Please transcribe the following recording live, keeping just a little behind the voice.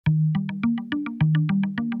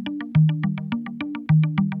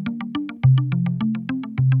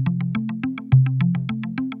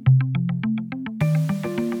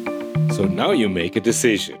So now you make a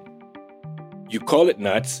decision. You call it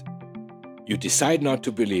nuts. You decide not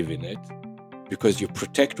to believe in it because you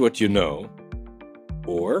protect what you know.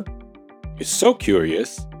 Or you're so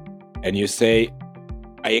curious and you say,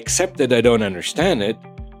 I accept that I don't understand it.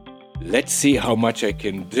 Let's see how much I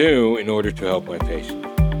can do in order to help my patient.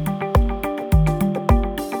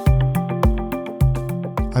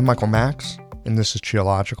 I'm Michael Max, and this is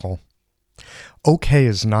Qiological. Okay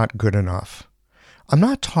is not good enough. I'm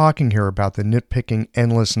not talking here about the nitpicking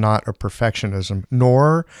endless knot of perfectionism,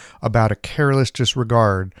 nor about a careless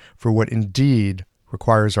disregard for what indeed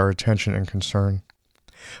requires our attention and concern.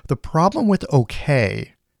 The problem with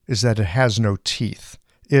okay is that it has no teeth.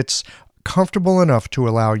 It's comfortable enough to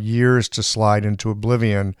allow years to slide into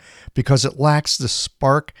oblivion because it lacks the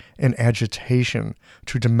spark and agitation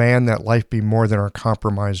to demand that life be more than our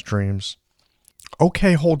compromised dreams.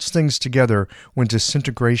 Okay holds things together when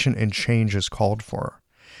disintegration and change is called for.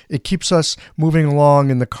 It keeps us moving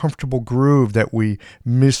along in the comfortable groove that we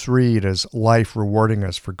misread as life rewarding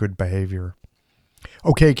us for good behavior.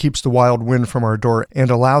 Okay keeps the wild wind from our door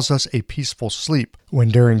and allows us a peaceful sleep when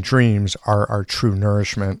daring dreams are our true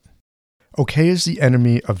nourishment. Okay is the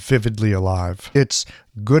enemy of vividly alive. It's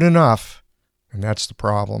good enough, and that's the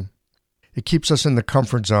problem. It keeps us in the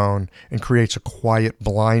comfort zone and creates a quiet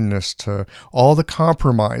blindness to all the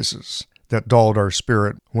compromises that dulled our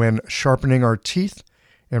spirit when sharpening our teeth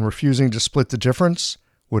and refusing to split the difference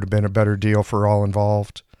would have been a better deal for all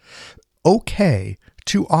involved. Okay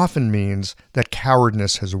too often means that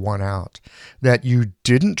cowardness has won out, that you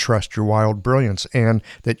didn't trust your wild brilliance, and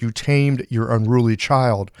that you tamed your unruly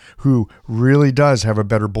child who really does have a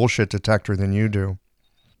better bullshit detector than you do.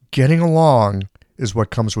 Getting along is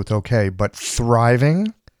what comes with okay, but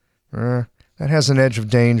thriving? That has an edge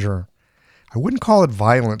of danger. I wouldn't call it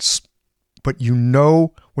violence, but you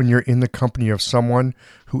know when you're in the company of someone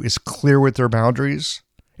who is clear with their boundaries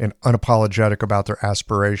and unapologetic about their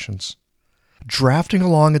aspirations. Drafting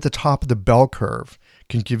along at the top of the bell curve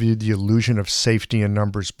can give you the illusion of safety in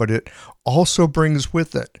numbers, but it also brings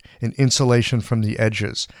with it an insulation from the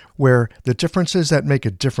edges, where the differences that make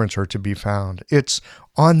a difference are to be found. It's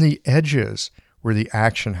on the edges where the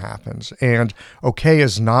action happens, and okay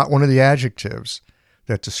is not one of the adjectives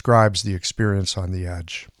that describes the experience on the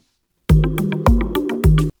edge.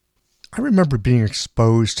 I remember being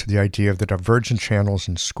exposed to the idea of the divergent channels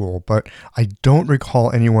in school, but I don't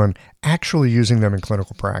recall anyone actually using them in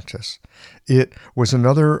clinical practice. It was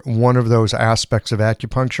another one of those aspects of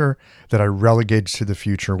acupuncture that I relegated to the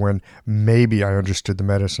future when maybe I understood the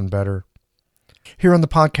medicine better. Here on the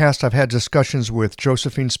podcast, I've had discussions with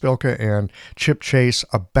Josephine Spilka and Chip Chase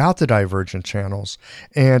about the divergent channels.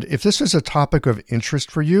 And if this is a topic of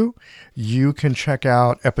interest for you, you can check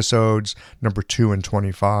out episodes number 2 and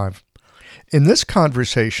 25. In this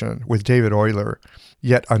conversation with David Euler,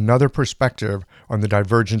 yet another perspective on the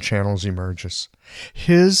divergent channels emerges.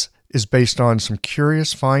 His is based on some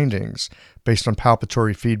curious findings based on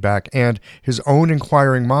palpatory feedback and his own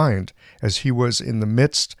inquiring mind as he was in the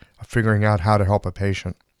midst of figuring out how to help a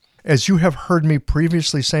patient. As you have heard me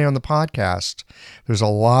previously say on the podcast, there's a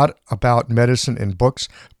lot about medicine in books,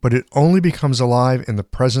 but it only becomes alive in the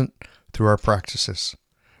present through our practices.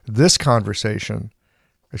 This conversation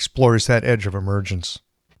explores that edge of emergence.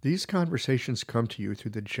 These conversations come to you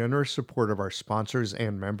through the generous support of our sponsors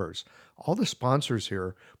and members. All the sponsors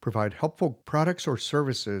here provide helpful products or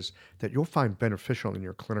services that you'll find beneficial in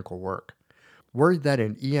your clinical work. Worried that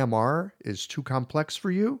an EMR is too complex for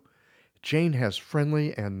you? Jane has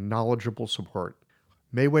friendly and knowledgeable support.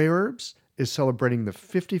 Mayway Herbs is celebrating the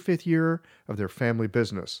 55th year of their family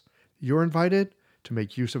business. You're invited to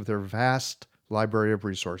make use of their vast library of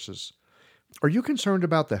resources. Are you concerned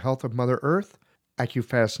about the health of Mother Earth?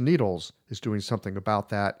 AccuFast Needles is doing something about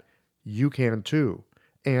that. You can too.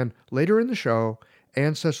 And later in the show,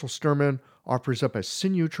 Ancestral Sturman offers up a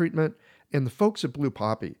sinew treatment, and the folks at Blue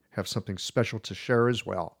Poppy have something special to share as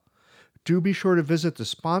well. Do be sure to visit the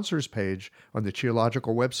sponsors page on the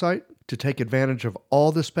Qiological website to take advantage of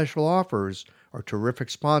all the special offers our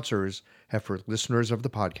terrific sponsors have for listeners of the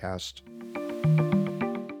podcast.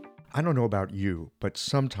 I don't know about you, but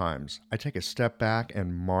sometimes I take a step back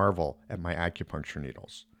and marvel at my acupuncture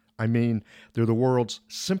needles. I mean, they're the world's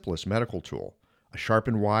simplest medical tool. A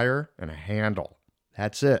sharpened wire and a handle.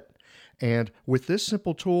 That's it. And with this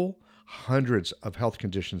simple tool, hundreds of health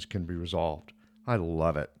conditions can be resolved. I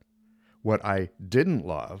love it. What I didn't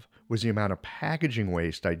love was the amount of packaging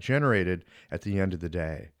waste I generated at the end of the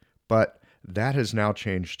day. But that has now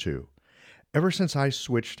changed too. Ever since I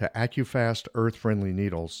switched to AccuFast earth-friendly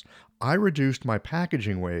needles, I reduced my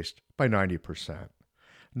packaging waste by 90%.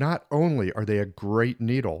 Not only are they a great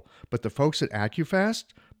needle, but the folks at AccuFast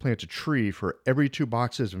plant a tree for every 2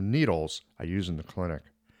 boxes of needles I use in the clinic.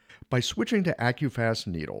 By switching to AccuFast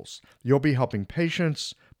needles, you'll be helping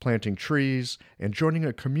patients, planting trees, and joining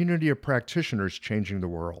a community of practitioners changing the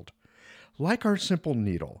world. Like our simple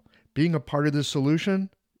needle, being a part of the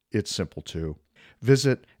solution, it's simple too.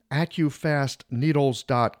 Visit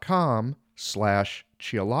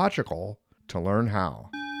accufastneedles.com/Qiological to learn how.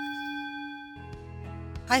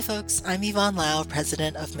 Hi folks, I'm Yvonne Lau,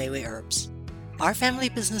 president of Mayway Herbs. Our family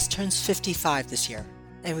business turns 55 this year,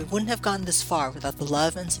 and we wouldn't have gotten this far without the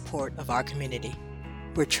love and support of our community.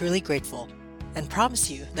 We're truly grateful and promise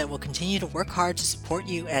you that we'll continue to work hard to support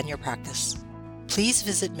you and your practice. Please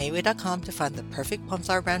visit Mayway.com to find the perfect Plum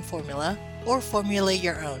Flower brand formula or formulate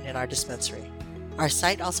your own in our dispensary. Our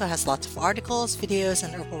site also has lots of articles, videos,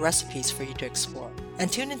 and herbal recipes for you to explore. And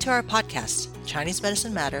tune into our podcast, Chinese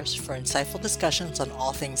Medicine Matters, for insightful discussions on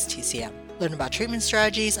all things TCM. Learn about treatment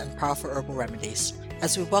strategies and powerful herbal remedies.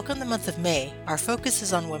 As we welcome the month of May, our focus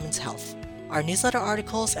is on women's health. Our newsletter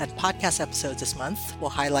articles and podcast episodes this month will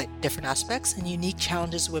highlight different aspects and unique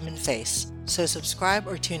challenges women face, so subscribe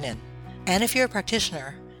or tune in. And if you're a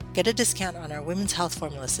practitioner, get a discount on our women's health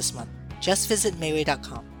formulas this month. Just visit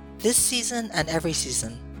Mayway.com. This season and every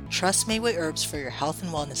season, trust Mayway Herbs for your health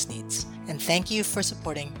and wellness needs, and thank you for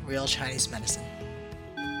supporting Real Chinese Medicine.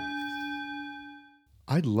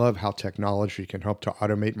 I love how technology can help to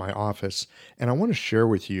automate my office, and I want to share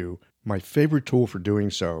with you my favorite tool for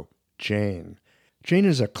doing so, Jane. Jane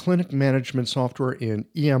is a clinic management software in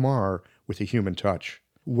EMR with a human touch.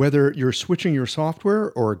 Whether you're switching your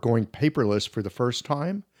software or going paperless for the first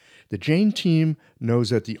time, the Jane team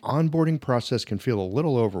knows that the onboarding process can feel a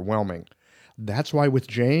little overwhelming. That's why with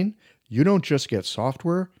Jane, you don't just get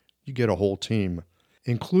software, you get a whole team.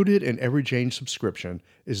 Included in every Jane subscription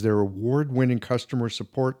is their award-winning customer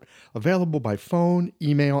support available by phone,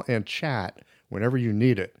 email, and chat whenever you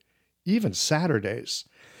need it, even Saturdays.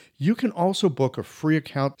 You can also book a free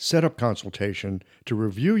account setup consultation to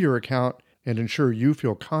review your account and ensure you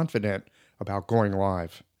feel confident about going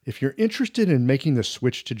live. If you're interested in making the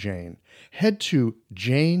switch to Jane, head to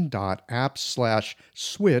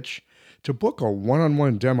jane.app/switch to book a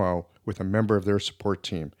one-on-one demo with a member of their support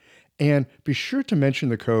team. And be sure to mention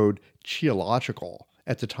the code Qiological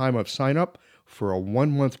at the time of sign up for a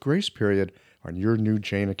 1-month grace period on your new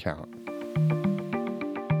Jane account.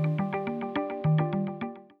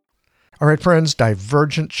 All right, friends,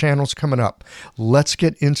 Divergent Channels coming up. Let's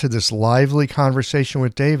get into this lively conversation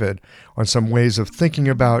with David on some ways of thinking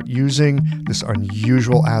about using this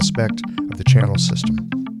unusual aspect of the channel system.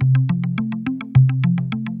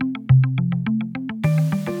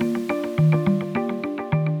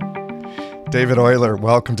 David Euler,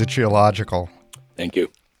 welcome to Qiological. Thank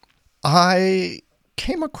you. I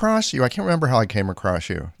came across you. I can't remember how I came across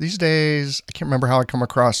you. These days, I can't remember how I come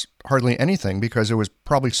across hardly anything because it was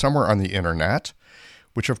probably somewhere on the internet,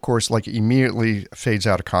 which of course like immediately fades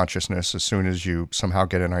out of consciousness as soon as you somehow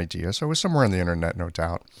get an idea. So it was somewhere on the internet, no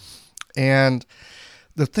doubt. And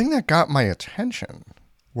the thing that got my attention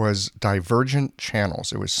was divergent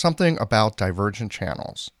channels. It was something about divergent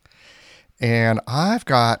channels. And I've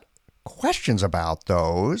got questions about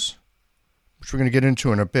those, which we're going to get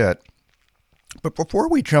into in a bit. But before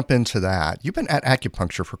we jump into that, you've been at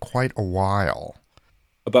acupuncture for quite a while.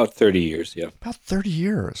 About 30 years, yeah. About 30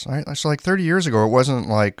 years. So like 30 years ago, it wasn't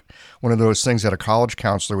like one of those things that a college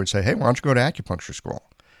counselor would say, hey, why don't you go to acupuncture school?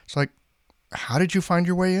 It's like, how did you find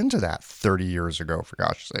your way into that 30 years ago, for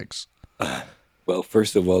gosh sakes? Well,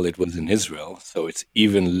 first of all, it was in Israel, so it's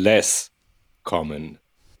even less common,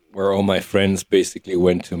 where all my friends basically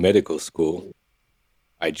went to medical school.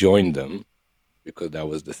 I joined them because that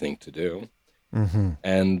was the thing to do. Mm-hmm.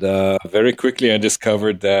 And very quickly I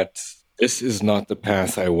discovered that this is not the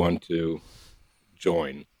path I want to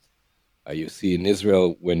join. You see, in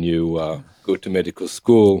Israel, when you go to medical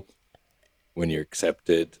school, when you're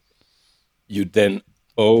accepted, you then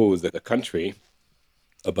owe the country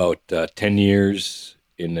about 10 years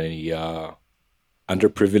in a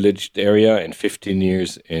underprivileged area and 15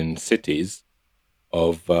 years in cities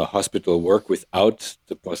of hospital work without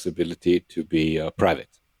the possibility to be private.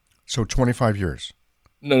 So 25 years?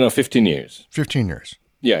 No, 15 years. 15 years.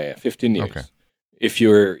 Yeah, 15 years. Okay. If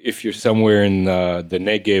you're somewhere in the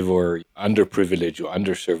Negev or underprivileged or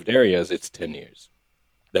underserved areas, it's 10 years.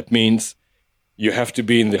 That means you have to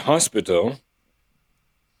be in the hospital.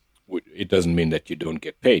 It doesn't mean that you don't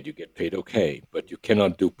get paid. You get paid okay, but you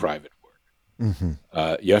cannot do private work. Mm-hmm.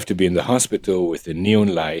 You have to be in the hospital with the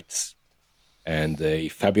neon lights and the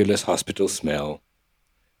fabulous hospital smell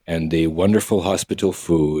and the wonderful hospital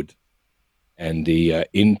food and the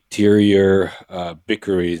interior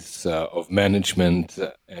bickeries of management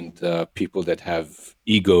and people that have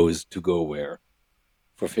egos to go where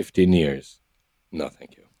for 15 years. No,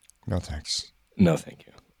 thank you. No, thanks. No, thank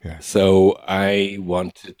you. Yeah. So I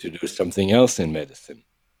wanted to do something else in medicine.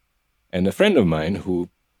 And a friend of mine, who,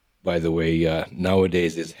 by the way,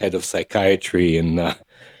 nowadays is head of psychiatry in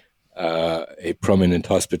a prominent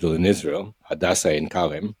hospital in Israel, Hadassah in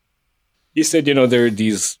Karem, he said, there are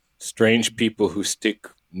these strange people who stick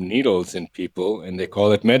needles in people and they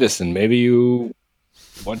call it medicine. Maybe you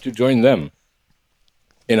want to join them.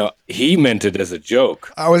 He meant it as a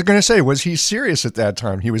joke. I was going to say, was he serious at that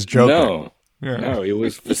time? He was joking. No, he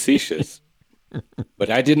was facetious. But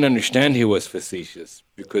I didn't understand he was facetious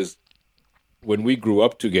because when we grew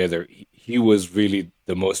up together, he was really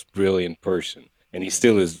the most brilliant person. And he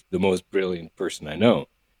still is the most brilliant person I know.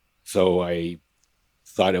 So I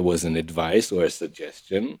thought it was an advice or a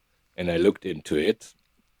suggestion, and I looked into it,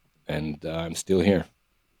 and I'm still here.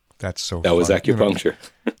 That's so That was acupuncture.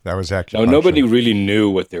 That was acupuncture. Now, nobody really knew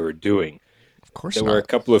what they were doing. Of course There not. were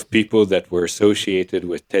a couple of people that were associated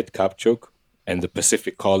with Ted Kapchuk and the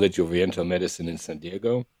Pacific College of Oriental Medicine in San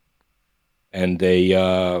Diego. And they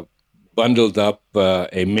bundled up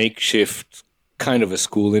a makeshift kind of a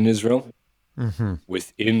school in Israel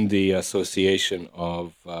within the Association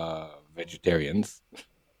of Vegetarians,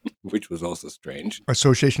 which was also strange.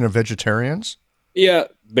 Association of Vegetarians? Yeah,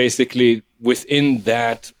 basically within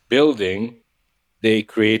that building, they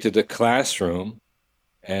created a classroom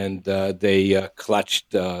and they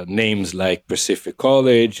clutched names like Pacific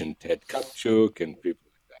College and Ted Kapchuk and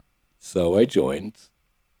people like that. So I joined,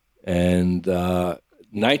 and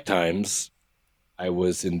night times I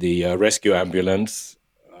was in the rescue ambulance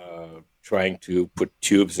trying to put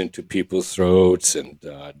tubes into people's throats and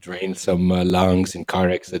drain some lungs in car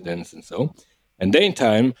accidents and so. And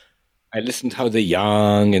daytime, I listened how the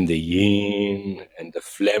yang and the yin and the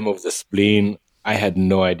phlegm of the spleen, I had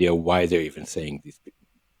no idea why they're even saying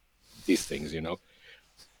these things,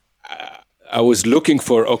 I was looking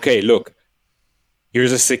for, okay, look,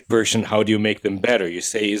 here's a sick person. How do you make them better? You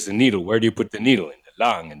say it's a needle. Where do you put the needle? In the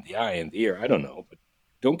lung, in the eye, in the ear? I don't know. But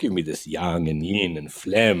don't give me this yang and yin and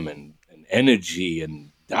phlegm and energy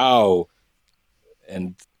and Tao.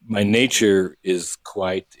 And my nature is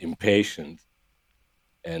quite impatient.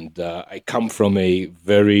 And I come from a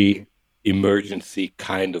very emergency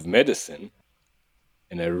kind of medicine.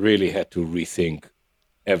 And I really had to rethink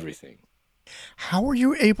everything. How were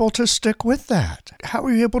you able to stick with that? How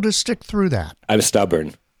were you able to stick through that? I'm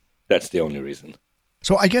stubborn. That's the only reason.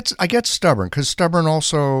 So I get stubborn, because stubborn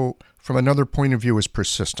also, from another point of view, is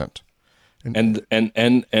persistent.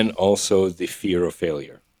 And also the fear of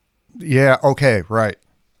failure. Yeah, okay, right.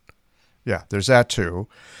 Yeah, there's that too.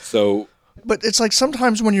 So, but it's like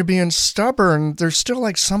sometimes when you're being stubborn, there's still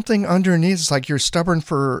like something underneath. It's like you're stubborn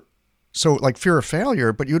for, so like fear of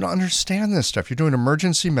failure, but you don't understand this stuff. You're doing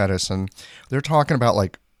emergency medicine. They're talking about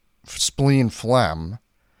like spleen phlegm.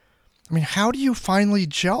 I mean, how do you finally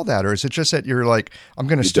gel that? Or is it just that you're like, I'm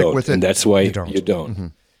going to stick with it? And that's why you don't. Mm-hmm.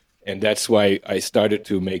 And that's why I started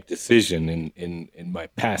to make decision in my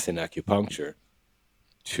path in acupuncture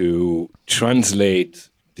to translate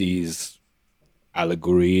these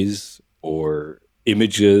allegories or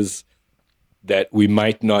images that we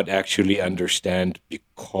might not actually understand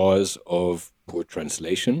because of poor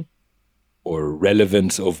translation or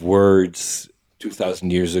relevance of words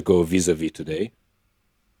 2,000 years ago vis-a-vis today.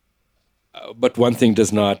 But one thing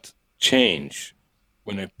does not change.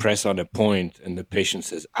 When I press on a point and the patient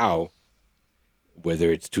says, ow,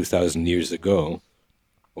 whether it's 2,000 years ago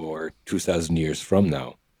or 2,000 years from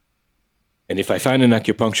now. And if I find an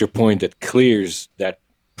acupuncture point that clears that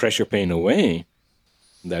pressure pain away,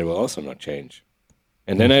 that will also not change.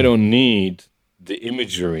 And then I don't need the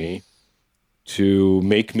imagery to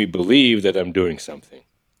make me believe that I'm doing something.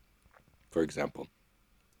 For example,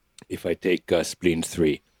 if I take spleen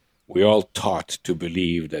 3, we're all taught to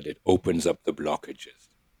believe that it opens up the blockages.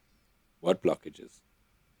 What blockages?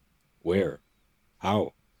 Where?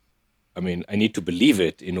 How? I mean, I need to believe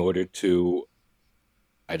it in order to,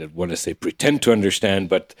 I don't want to say pretend to understand,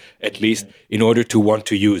 but at least in order to want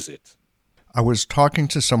to use it. I was talking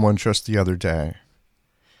to someone just the other day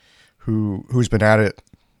who's been at it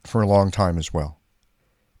for a long time as well.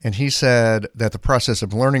 And he said that the process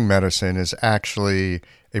of learning medicine is actually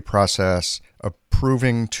a process of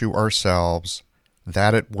proving to ourselves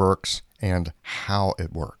that it works and how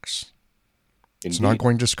it works. Indeed. It's an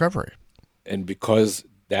ongoing discovery. And because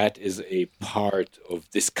that is a part of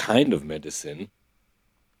this kind of medicine,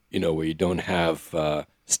 where you don't have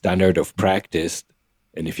standard of practice,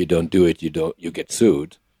 and if you don't do it, you get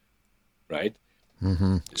sued, right?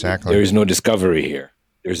 Exactly. There is no discovery here.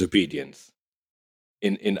 There's obedience.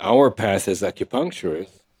 In our path as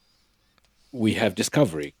acupuncturists, we have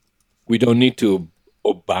discovery. We don't need to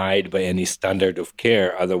abide by any standard of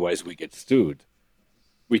care, otherwise we get sued.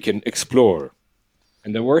 We can explore.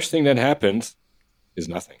 And the worst thing that happens is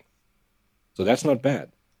nothing. So that's not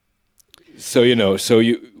bad. So, so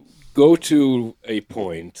you go to a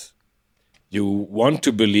point, you want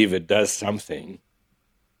to believe it does something,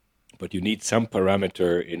 but you need some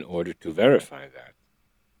parameter in order to verify that.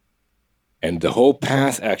 And the whole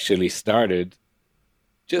path actually started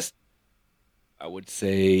just, I would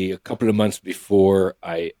say, a couple of months before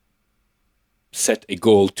I set a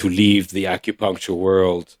goal to leave the acupuncture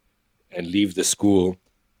world and leave the school,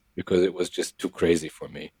 because it was just too crazy for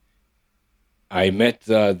me. I met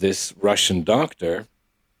this Russian doctor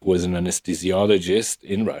who was an anesthesiologist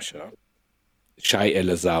in Russia, Shai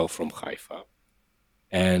Elazar from Haifa.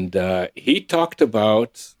 And he talked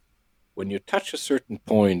about when you touch a certain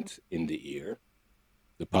point in the ear,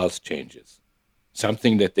 the pulse changes.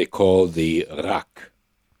 Something that they call the RAC,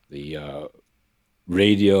 the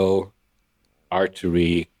radial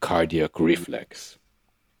artery cardiac reflex.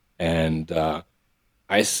 And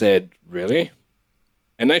I said, really?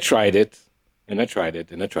 And I tried it, and I tried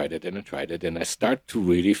it, and I tried it, and I tried it, and I start to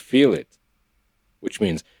really feel it, which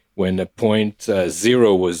means when a point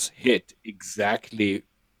 0 was hit exactly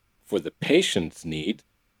for the patient's need,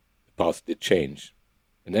 the pulse did change.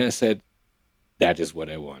 And then I said, that is what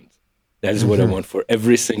I want. That is what I want for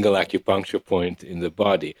every single acupuncture point in the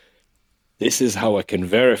body. This is how I can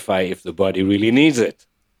verify if the body really needs it.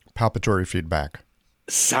 Palpatory feedback.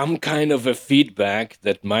 Some kind of a feedback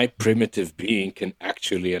that my primitive being can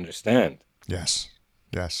actually understand. Yes.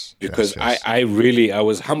 Because yes. I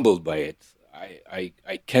was humbled by it. I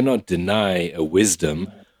cannot deny a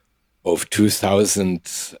wisdom of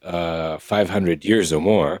 2,500 years or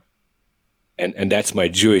more. And that's my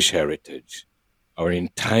Jewish heritage. Our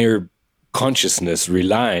entire consciousness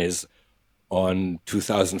relies on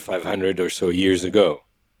 2,500 or so years ago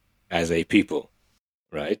as a people,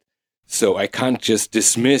 right? So I can't just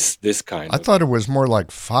dismiss this kind I of... thought it was more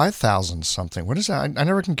like 5,000 something. What is that? I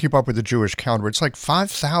never can keep up with the Jewish calendar. It's like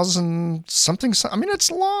 5,000 something. I mean,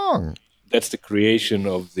 it's long. That's the creation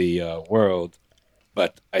of the world.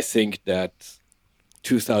 But I think that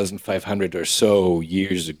 2,500 or so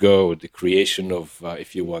years ago, the creation of,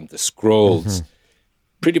 if you want, the scrolls,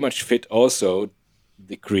 pretty much fit also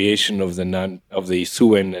the creation of the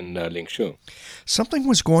Suen and Ling Shu. Something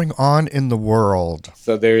was going on in the world.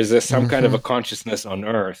 So there is some kind of a consciousness on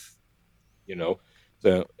Earth, So,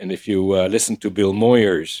 and if you listen to Bill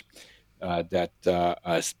Moyers, that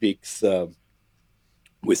speaks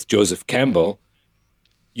with Joseph Campbell,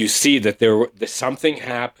 you see that there something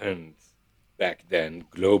happened back then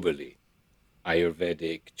globally.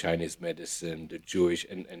 Ayurvedic, Chinese medicine, the Jewish,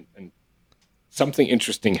 and something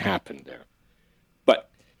interesting happened there.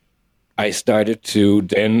 But I started to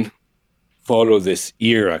then follow this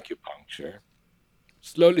ear acupuncture,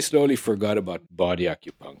 slowly forgot about body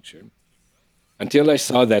acupuncture, until I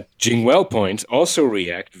saw that Jingwell points also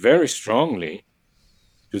react very strongly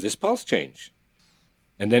to this pulse change.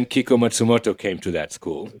 And then Kiko Matsumoto came to that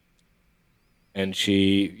school, and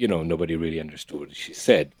she, nobody really understood what she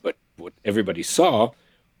said, but what everybody saw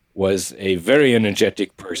was a very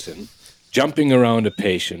energetic person jumping around a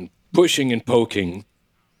patient, pushing and poking.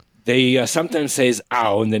 They sometimes says,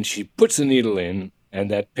 ow, and then she puts a needle in, and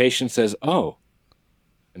that patient says, oh.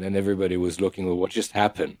 And then everybody was looking, well, what just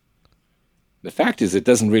happened? The fact is, it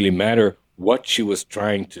doesn't really matter what she was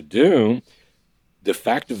trying to do. The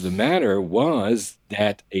fact of the matter was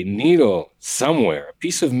that a needle somewhere, a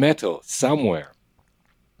piece of metal somewhere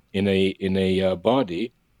in a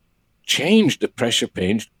body, changed the pressure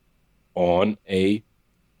range on a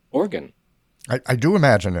organ. I do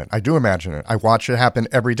imagine it. I watch it happen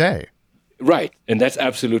every day. Right. And that's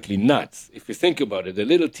absolutely nuts. If you think about it, a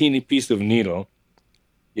little teeny piece of needle,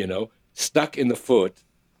 stuck in the foot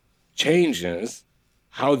changes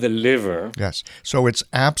how the liver... Yes. So it's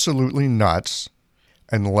absolutely nuts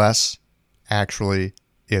unless actually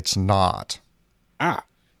it's not.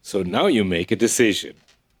 So now you make a decision.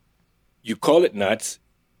 You call it nuts.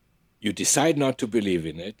 You decide not to believe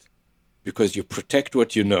in it because you protect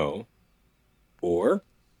what you know. Or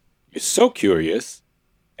you're so curious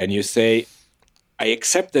and you say, I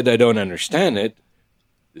accept that I don't understand it.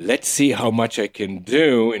 Let's see how much I can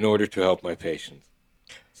do in order to help my patients.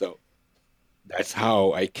 So that's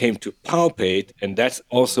how I came to palpate, and that's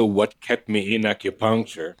also what kept me in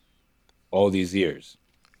acupuncture all these years.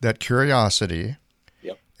 That curiosity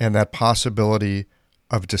Yep. and that possibility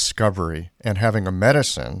of discovery and having a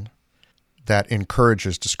medicine that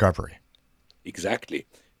encourages discovery. Exactly.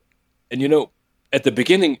 And you know, at the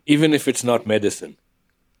beginning, even if it's not medicine,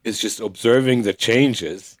 it's just observing the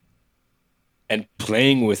changes and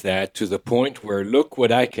playing with that to the point where, look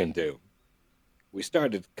what I can do. We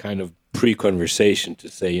started kind of pre-conversation to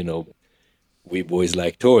say, you know, we boys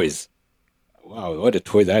like toys. Wow, what a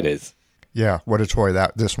toy that is. Yeah, what a toy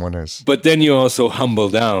this one is. But then you also humble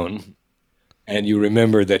down and you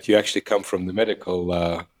remember that you actually come from the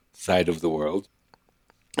medical side of the world.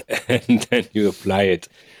 And then you apply it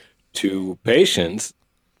to patients,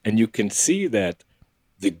 and you can see that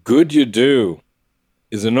the good you do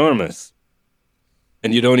is enormous.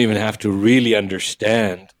 And you don't even have to really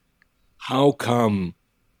understand how come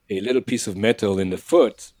a little piece of metal in the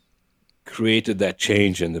foot created that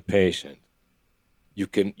change in the patient. You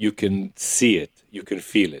can see it, you can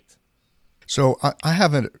feel it. So I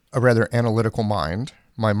have a rather analytical mind.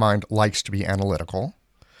 My mind likes to be analytical.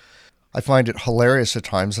 I find it hilarious at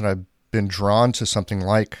times that I've been drawn to something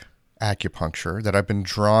like acupuncture, that I've been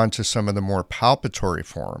drawn to some of the more palpatory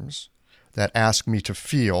forms that ask me to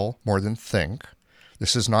feel more than think.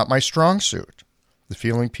 This is not my strong suit. The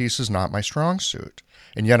feeling piece is not my strong suit.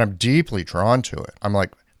 And yet I'm deeply drawn to it. I'm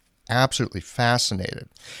like absolutely fascinated.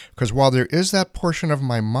 Because while there is that portion of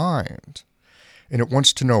my mind, and it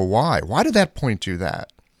wants to know why did that point do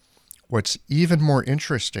that? What's even more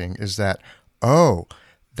interesting is that,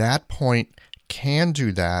 that point can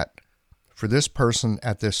do that for this person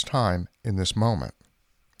at this time, in this moment,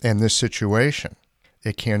 in this situation.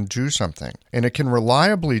 It can do something. And it can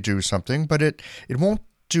reliably do something, but it won't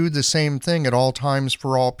do the same thing at all times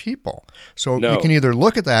for all people. So you can either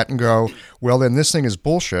look at that and go, well, then this thing is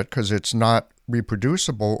bullshit because it's not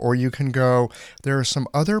reproducible, or you can go, there are some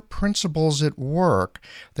other principles at work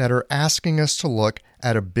that are asking us to look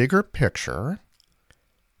at a bigger picture,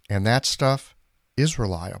 and that stuff is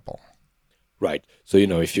reliable. Right. So, you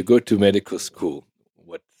know, if you go to medical school,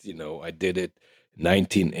 I did it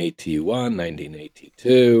 1981,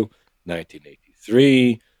 1982,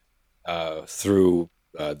 1983, through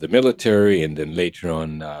the military, and then later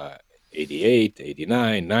on 88,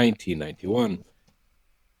 89, 90, 91.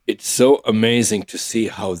 It's so amazing to see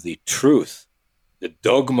how the truth, the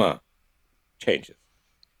dogma, changes,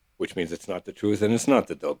 which means it's not the truth and it's not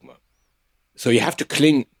the dogma. So you have to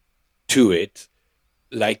cling to it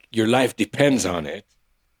like your life depends on it.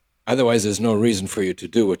 Otherwise, there's no reason for you to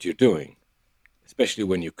do what you're doing, especially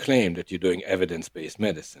when you claim that you're doing evidence-based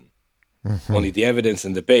medicine. Mm-hmm. Only the evidence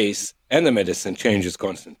and the base and the medicine changes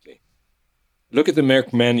constantly. Look at the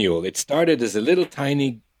Merck manual. It started as a little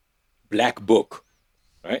tiny black book,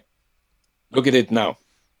 right? Look at it now.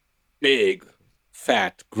 Big,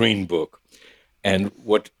 fat, green book. And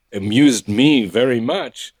what amused me very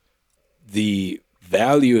much, the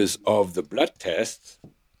values of the blood tests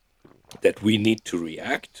that we need to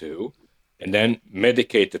react to and then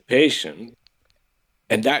medicate the patient.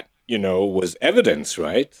 And that, was evidence,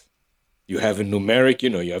 right? You have a numeric,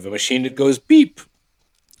 you have a machine that goes beep.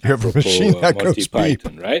 You have a machine that goes beep.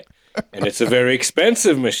 Right? And it's a very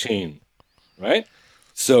expensive machine, right?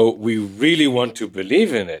 So we really want to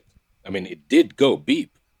believe in it. I mean, it did go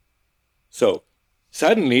beep. So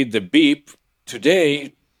suddenly the beep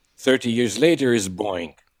today, 30 years later, is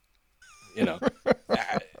boing.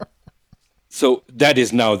 So that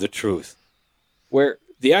is now the truth. Where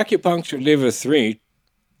the acupuncture liver 3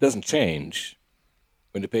 doesn't change.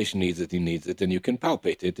 When the patient needs it, he needs it, and you can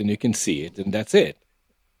palpate it, and you can see it, and that's it.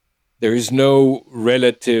 There is no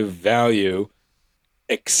relative value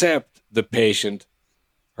except the patient,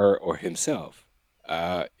 her or himself.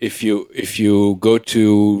 If you go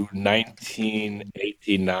to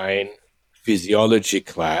 1989 physiology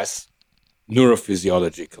class,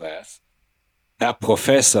 neurophysiology class, that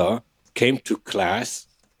professor came to class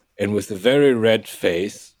and with a very red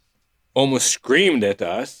face almost screamed at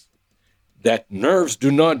us that nerves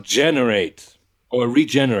do not regenerate.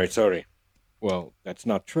 Well, that's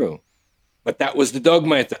not true. But that was the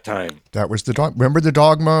dogma at the time. That was the dogma. Remember, the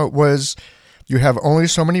dogma was you have only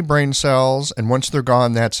so many brain cells, and once they're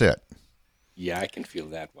gone, that's it. Yeah, I can feel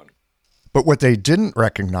that one. But what they didn't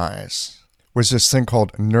recognize was this thing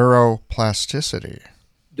called neuroplasticity.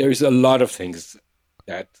 There's a lot of things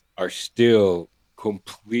that are still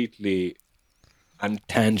completely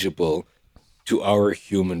untangible to our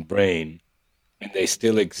human brain, and they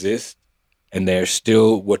still exist, and they're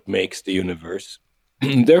still what makes the universe.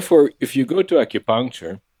 Therefore, if you go to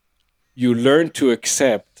acupuncture, you learn to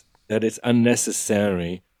accept that it's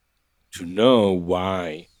unnecessary to know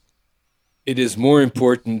why. It is more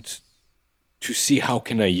important to see how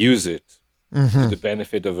can I use it to the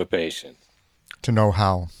benefit of a patient. To know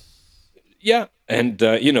how. Yeah, and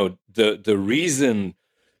the reason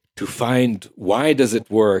to find why does it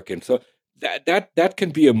work, and so that can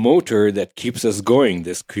be a motor that keeps us going.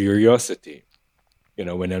 This curiosity.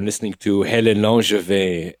 When I'm listening to Hélène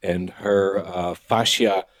Langevin and her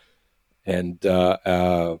fascia, and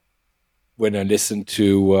when I listen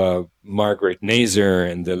to Margaret Nazer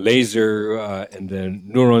and the laser and the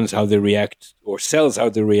neurons, how they react, or cells, how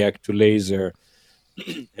they react to laser,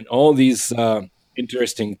 and all these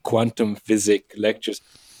interesting quantum physics lectures,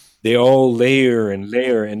 they all layer and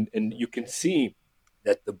layer, and you can see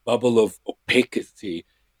that the bubble of opacity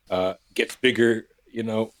gets bigger,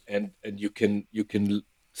 and you can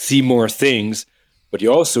see more things, but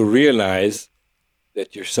you also realize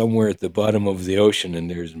that you're somewhere at the bottom of the ocean and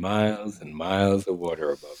there's miles and miles of water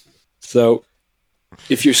above you. So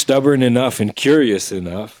if you're stubborn enough and curious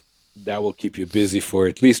enough, that will keep you busy for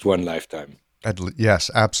at least one lifetime. Yes,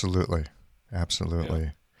 absolutely. Absolutely.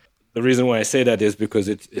 Yeah. The reason why I say that is because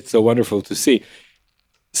it's so wonderful to see.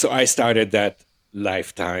 So I started that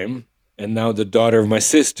lifetime, and now the daughter of my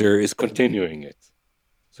sister is continuing it.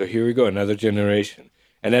 So here we go, another generation.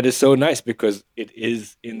 And that is so nice because it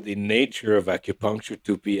is in the nature of acupuncture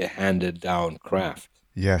to be a handed down craft.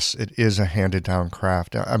 Yes, it is a handed down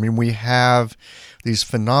craft. I mean, we have these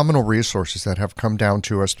phenomenal resources that have come down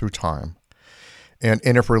to us through time. And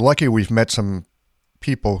if we're lucky, we've met some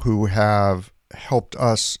people who have helped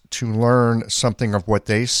us to learn something of what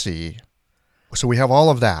they see. So we have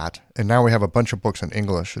all of that, and now we have a bunch of books in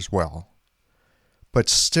English as well. But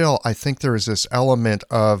still, I think there is this element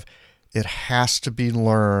of it has to be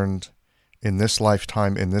learned in this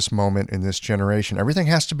lifetime, in this moment, in this generation. Everything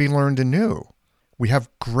has to be learned anew. We have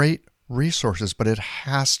great resources, but it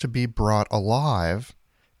has to be brought alive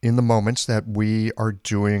in the moments that we are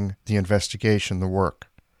doing the investigation, the work,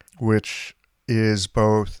 which is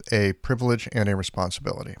both a privilege and a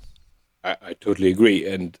responsibility. I totally agree.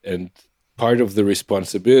 And part of the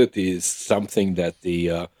responsibility is something that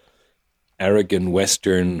the arrogant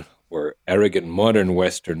Western or arrogant modern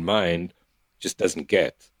Western mind just doesn't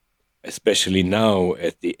get, especially now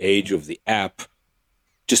at the age of the app.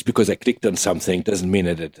 Just because I clicked on something doesn't mean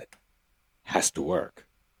that it has to work.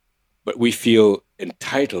 But we feel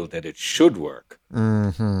entitled that it should work.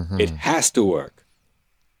 Mm-hmm. It has to work.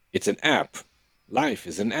 It's an app. Life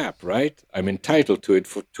is an app, right? I'm entitled to it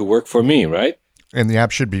to work for me, right? And the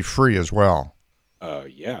app should be free as well.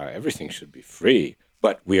 Yeah, everything should be free.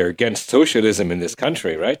 But we are against socialism in this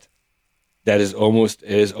country, right? That is almost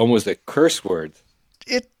a curse word.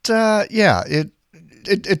 It doesn't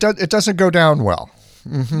go down well.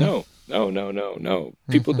 Mm-hmm. No.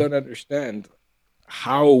 People don't understand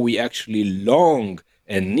how we actually long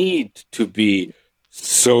and need to be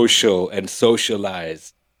social and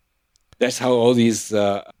socialized. That's how all these,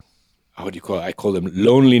 I call them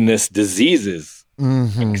loneliness diseases,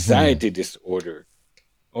 anxiety disorder,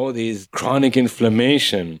 all these chronic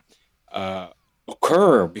inflammation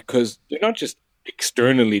occur because they're not just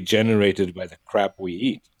externally generated by the crap we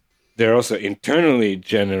eat. They're also internally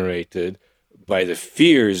generated by the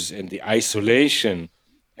fears and the isolation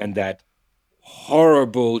and that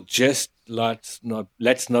horrible let's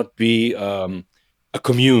not be a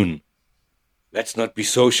commune. Let's not be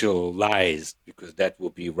socialized because that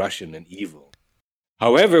will be Russian and evil.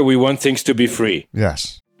 However, we want things to be free.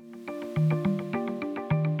 Yes.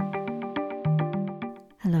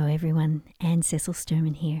 Hello everyone, Anne Cecil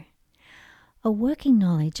Sturman here. A working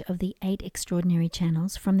knowledge of the 8 extraordinary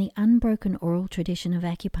channels from the unbroken oral tradition of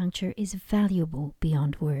acupuncture is valuable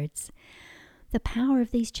beyond words. The power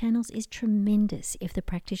of these channels is tremendous if the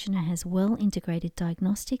practitioner has well integrated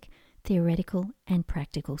diagnostic, theoretical, and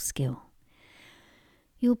practical skill.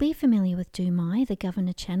 You'll be familiar with Dumai, the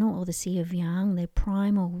Governor Channel, or the Sea of Yang, the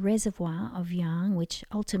primal reservoir of Yang, which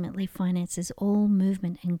ultimately finances all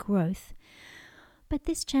movement and growth. But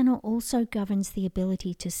this channel also governs the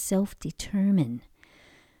ability to self-determine.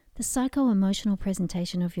 The psycho-emotional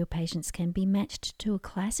presentation of your patients can be matched to a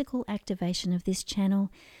classical activation of this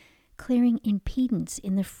channel, clearing impedance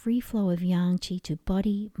in the free flow of Yang Qi to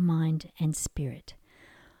body, mind, and spirit.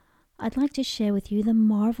 I'd like to share with you the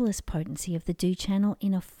marvelous potency of the Du channel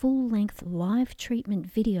in a full-length live treatment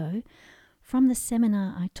video from the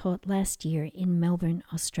seminar I taught last year in Melbourne,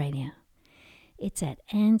 Australia. It's at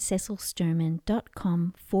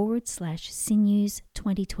annececilsturman.com/sinews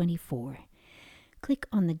 2024. Click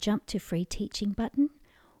on the Jump to Free Teaching button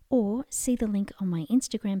or see the link on my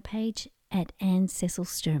Instagram page at Anne Cecil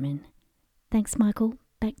Sturman. Thanks, Michael.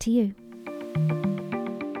 Back to you.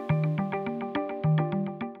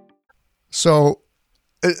 So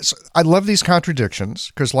I love these contradictions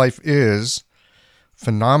because life is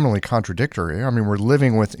phenomenally contradictory. I mean, we're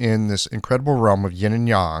living within this incredible realm of yin and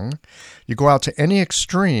yang. You go out to any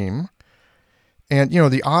extreme, and,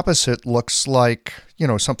 the opposite looks like,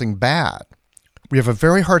 something bad. We have a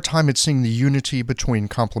very hard time at seeing the unity between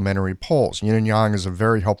complementary poles. Yin and yang is a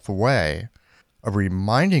very helpful way of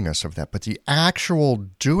reminding us of that. But the actual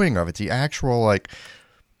doing of it, the actual,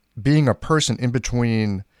 being a person in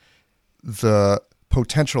between the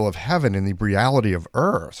potential of heaven and the reality of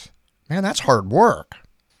earth, man, that's hard work.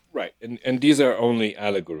 Right. And these are only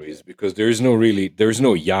allegories, because there's no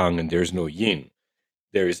yang and there's no yin.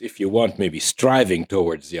 There is, if you want, maybe striving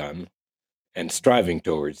towards yang and striving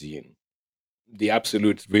towards yin. The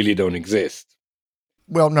absolutes really don't exist.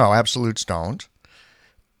 Well, no, absolutes don't.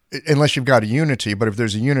 Unless you've got a unity, but if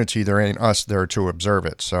there's a unity, there ain't us there to observe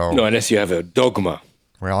it. So no, unless you have a dogma.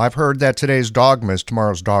 Well, I've heard that today's dogma is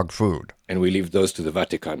tomorrow's dog food. And we leave those to the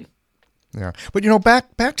Vatican. Yeah. But,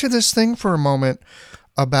 back to this thing for a moment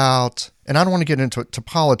about, and I don't want to get into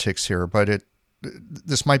politics here, but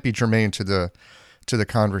this might be germane to the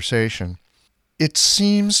conversation. It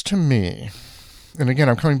seems to me, and again,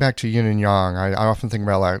 I'm coming back to yin and yang. I often think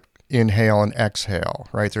about inhale and exhale,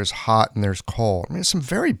 right? There's hot and there's cold. I mean, some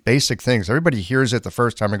very basic things. Everybody hears it the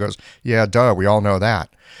first time and goes, yeah, duh, we all know that.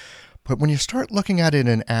 But when you start looking at it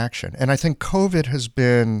in action, and I think COVID has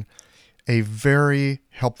been a very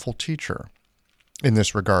helpful teacher in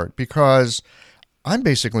this regard, because I'm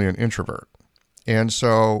basically an introvert. And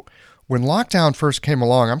so when lockdown first came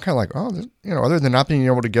along, I'm kind of like, other than not being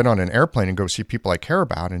able to get on an airplane and go see people I care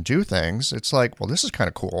about and do things, it's like, well, this is kind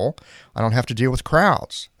of cool. I don't have to deal with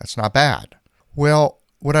crowds. That's not bad. Well,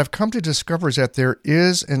 what I've come to discover is that there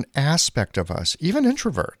is an aspect of us, even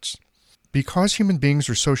introverts, because human beings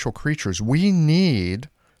are social creatures, we need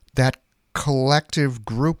that collective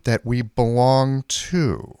group that we belong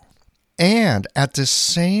to. And at the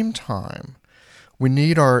same time, we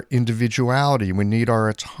need our individuality, we need our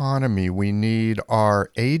autonomy, we need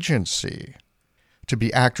our agency to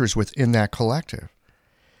be actors within that collective.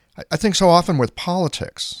 I think so often with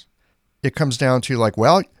politics, it comes down to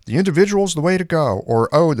the individual's the way to go, or,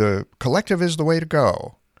 the collective is the way to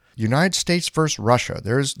go. United States versus Russia,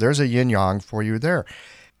 there's a yin-yang for you there.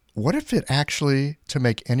 What if it actually, to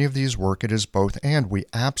make any of these work, it is both and? We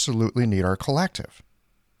absolutely need our collective.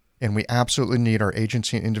 And we absolutely need our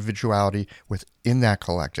agency and individuality within that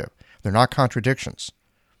collective. They're not contradictions.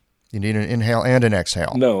 You need an inhale and an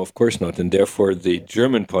exhale. No, of course not. And therefore, the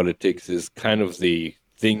German politics is kind of the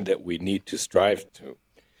thing that we need to strive to.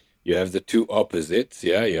 You have the two opposites.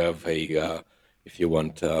 Yeah, you have if you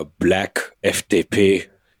want, a black FDP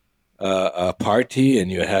party,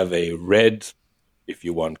 and you have a red, if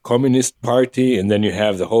you want, communist party, and then you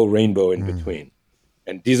have the whole rainbow in between.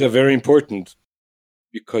 And these are very important,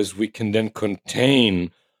 because we can then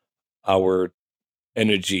contain our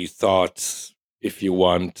energy, thoughts, if you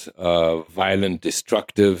want, violent,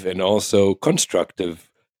 destructive, and also constructive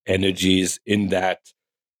energies in that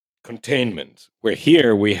containment. Where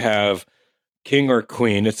here we have king or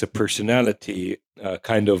queen, it's a personality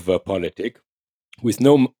kind of politic with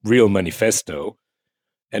no real manifesto.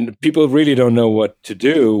 And people really don't know what to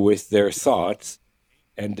do with their thoughts,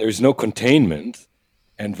 and there's no containment.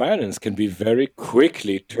 And violence can be very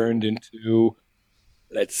quickly turned into,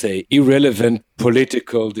 let's say, irrelevant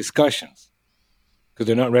political discussions, because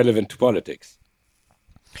they're not relevant to politics.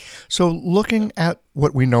 So looking at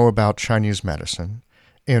what we know about Chinese medicine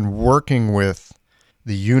and working with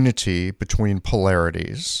the unity between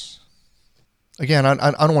polarities, again,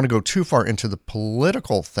 I don't want to go too far into the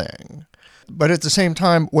political thing, but at the same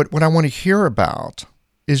time, what I want to hear about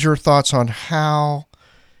is your thoughts on how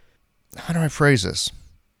do I phrase this?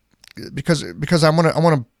 Because I want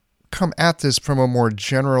to come at this from a more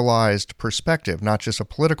generalized perspective, not just a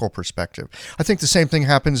political perspective. I think the same thing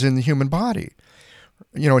happens in the human body,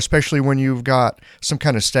 especially when you've got some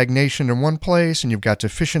kind of stagnation in one place and you've got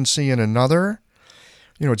deficiency in another.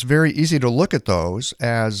 It's very easy to look at those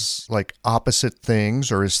as like opposite things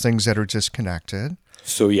or as things that are disconnected.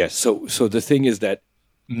 So yes, so the thing is that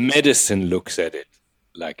medicine looks at it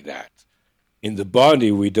like that. In the body,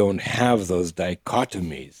 we don't have those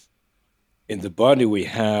dichotomies. In the body, we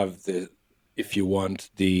have the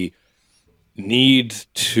need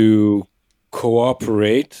to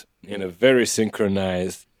cooperate in a very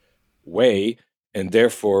synchronized way. And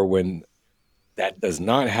therefore, when that does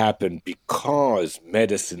not happen, because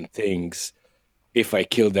medicine thinks, if I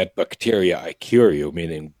kill that bacteria, I cure you,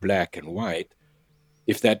 meaning black and white,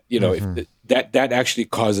 if that, that actually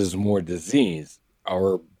causes more disease.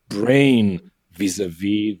 Our brain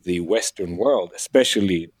vis-a-vis the Western world,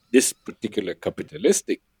 especially this particular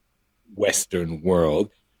capitalistic Western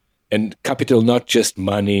world, And capital, not just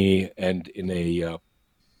money and in a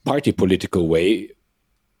party political way.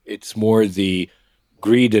 It's more the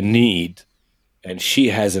greed and need, and she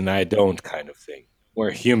has and I don't kind of thing,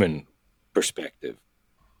 more human perspective.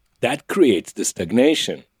 That creates the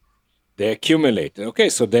stagnation. They accumulate. Okay,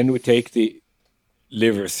 so then we take the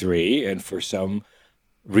liver 3, and for some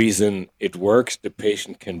reason it works, the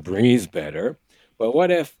patient can breathe better. But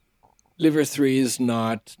what if liver 3 is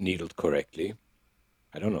not needled correctly?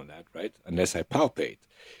 I don't know that, right? Unless I palpate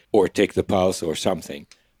or take the pulse or something.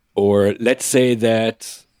 Or let's say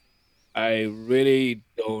that I really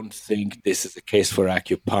don't think this is a case for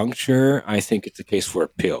acupuncture. I think it's a case for a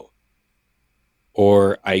pill.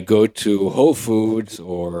 Or I go to Whole Foods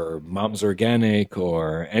or Mom's Organic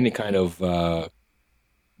or any kind of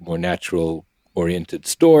more natural-oriented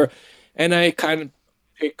store, and I kind of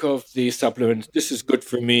pick off the supplements. This is good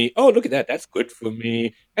for me. Oh, look at that. That's good for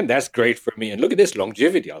me. And that's great for me. And look at this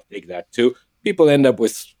longevity. I'll take that too. People end up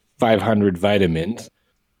with 500 vitamins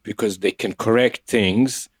because they can correct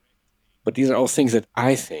things. But these are all things that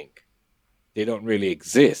I think they don't really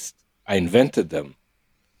exist. I invented them.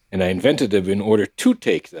 And I invented them in order to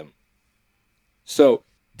take them. So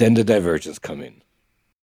then the divergence come in.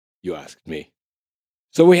 You asked me.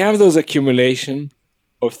 So we have those accumulation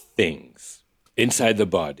of things inside the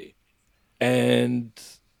body. And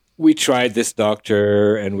we tried this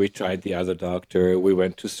doctor and we tried the other doctor. We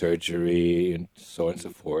went to surgery and so on and so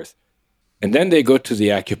forth. And then they go to the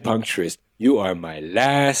acupuncturist. You are my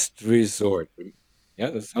last resort. Yeah,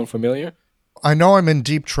 does that sound familiar? I know I'm in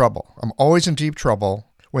deep trouble. I'm always in deep trouble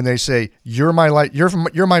when they say, you're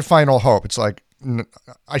my final hope. It's like,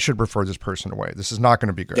 I should refer this person away. This is not going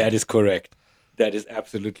to be good. That is correct. That is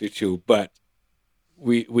absolutely true. But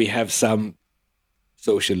we have some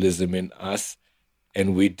socialism in us,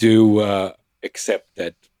 and we do accept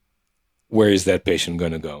that. Where is that patient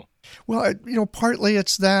going to go? Well, partly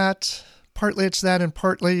it's that, and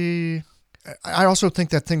partly I also think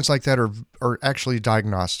that things like that are actually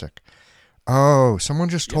diagnostic. Oh, someone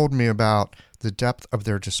just told me about the depth of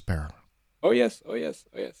their despair. Oh yes.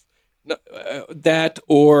 No, that,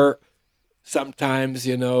 or sometimes,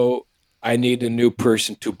 I need a new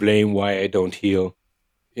person to blame why I don't heal.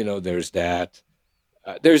 There's that.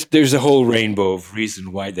 There's a whole rainbow of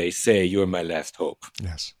reason why they say you're my last hope.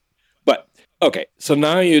 Yes. But, okay, so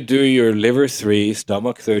now you do your liver 3,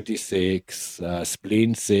 stomach 36,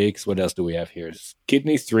 spleen 6. What else do we have here?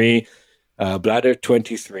 Kidney 3, bladder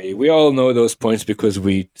 23. We all know those points because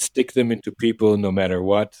we stick them into people no matter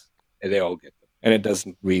what, and they all get them. And it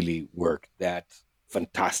doesn't really work that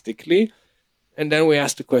fantastically. And then we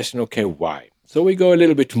ask the question, okay, why? So we go a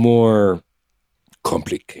little bit more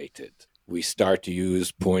complicated. We start to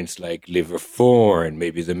use points like liver 4 and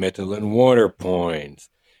maybe the metal and water points.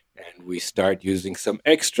 And we start using some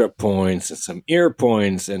extra points and some ear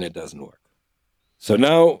points, and it doesn't work. So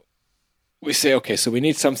now we say, okay, so we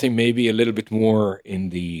need something maybe a little bit more in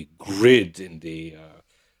the grid, in the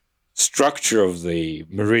structure of the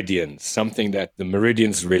meridians, something that the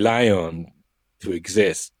meridians rely on to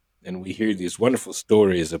exist. And we hear these wonderful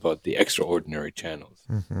stories about the extraordinary channels.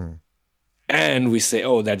 Mm-hmm. And we say,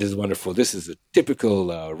 oh, that is wonderful. This is a typical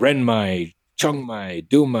Renmai, Chongmai,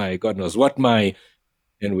 Dumai, God knows what Mai.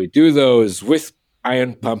 And we do those with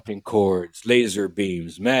iron pumping cords, laser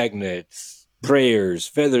beams, magnets, prayers,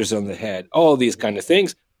 feathers on the head, all these kind of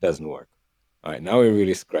things. Doesn't work. All right, now we're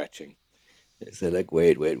really scratching. It's like,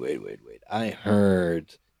 wait. I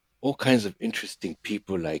heard all kinds of interesting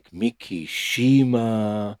people like Miki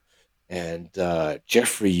Shima and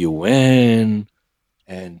Jeffrey Yuen,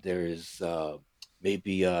 and there's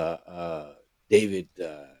maybe David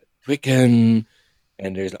Twicken,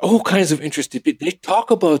 and there's all kinds of interesting people. They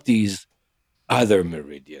talk about these other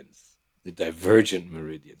meridians, the divergent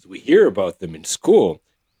meridians. We hear about them in school.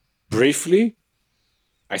 Briefly,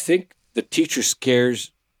 I think the teacher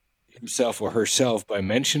scares himself or herself by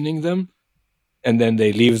mentioning them, and then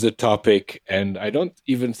they leave the topic, and I don't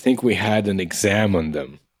even think we had an exam on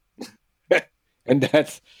them. and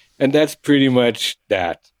that's pretty much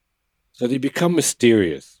that. So they become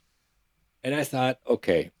mysterious. And I thought,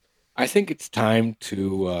 okay, I think it's time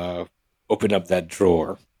to open up that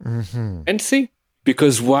drawer and see.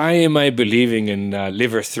 Because why am I believing in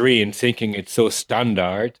liver 3 and thinking it's so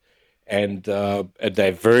standard and a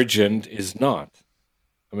divergent is not?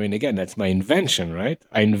 I mean, again, that's my invention, right?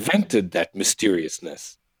 I invented that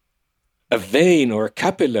mysteriousness. A vein or a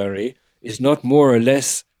capillary is not more or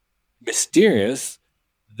less mysterious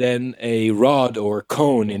than a rod or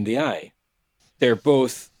cone in the eye. They're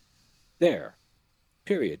both there,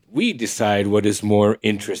 period. We decide what is more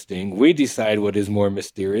interesting. We decide what is more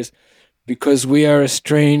mysterious because we are a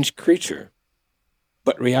strange creature.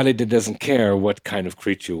 But reality doesn't care what kind of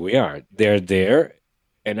creature we are. They're there,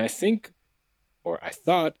 and I think, or I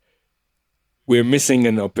thought, we're missing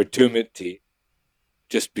an opportunity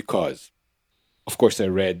just because. Of course, I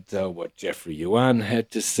read what Jeffrey Yuan had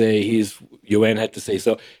to say. Yuan had to say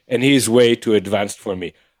so, and he's way too advanced for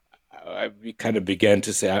me. I kind of began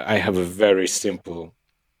to say I have a very simple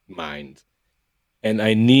mind, and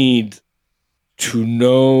I need to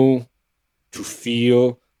know, to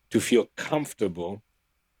feel comfortable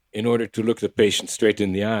in order to look the patient straight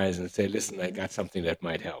in the eyes and say, listen, I got something that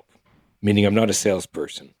might help. Meaning I'm not a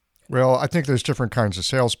salesperson. Well, I think there's different kinds of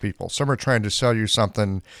salespeople. Some are trying to sell you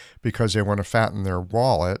something because they want to fatten their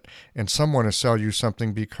wallet, and some want to sell you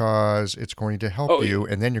something because it's going to help you,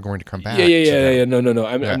 and then you're going to come back. Yeah. No.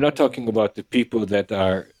 I'm not talking about the people that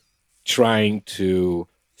are trying to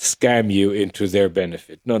scam you into their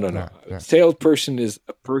benefit. No. A salesperson is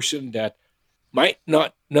a person that might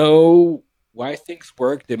not know why things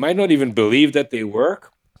work. They might not even believe that they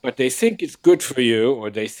work, but they think it's good for you, or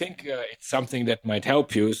they think it's something that might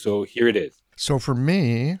help you, so here it is. So for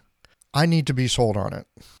me, I need to be sold on it.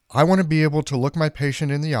 I want to be able to look my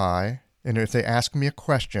patient in the eye, and if they ask me a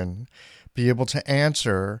question, be able to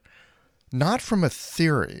answer not from a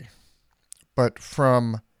theory, but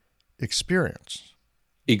from experience.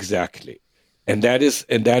 Exactly. And that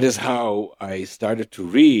is how I started to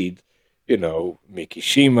read,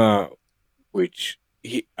 Mikishima, which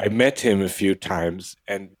I met him a few times,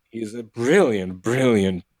 and he's a brilliant,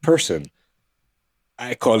 brilliant person.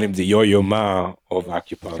 I call him the Yo-Yo Ma of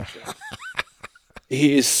acupuncture.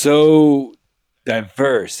 He is so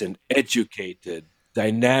diverse and educated,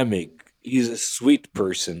 dynamic. He's a sweet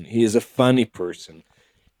person. He is a funny person.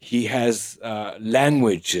 He has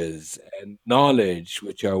languages and knowledge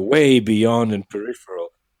which are way beyond and peripheral.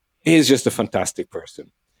 He is just a fantastic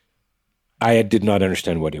person. I did not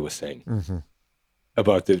understand what he was saying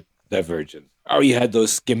about the divergence. He had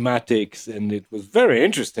those schematics, and it was very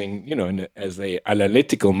interesting. As an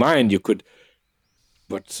analytical mind, you could.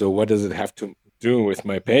 But so, what does it have to do with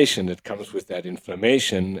my patient that comes with that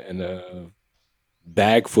inflammation and a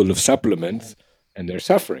bag full of supplements, and they're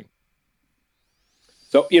suffering?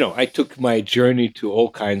 So, I took my journey to all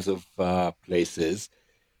kinds of places.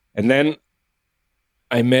 And then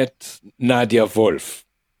I met Nadia Wolf,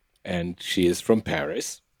 and she is from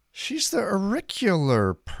Paris. She's the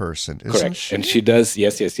auricular person, isn't Correct. she? And she does,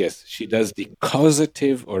 yes. She does the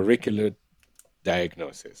causative auricular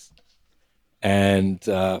diagnosis. And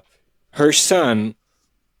her son,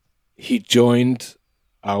 he joined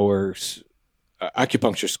our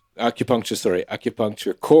acupuncture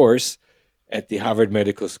course at the Harvard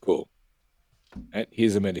Medical School. And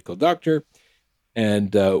he's a medical doctor.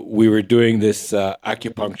 And we were doing this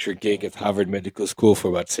acupuncture gig at Harvard Medical School for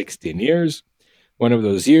about 16 years. One of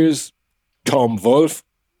those years, Tom Wolf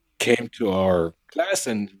came to our class,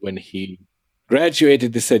 and when he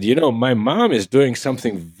graduated, he said, my mom is doing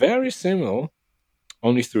something very similar,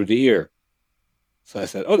 only through the ear. So I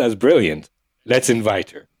said, that's brilliant. Let's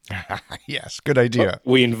invite her. Yes, good idea.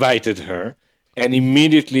 We invited her, and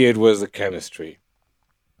immediately it was the chemistry,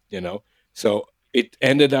 So it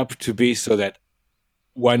ended up to be so that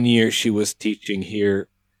 1 year she was teaching here,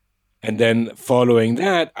 and then following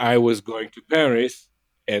that, I was going to Paris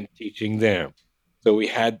and teaching there. So we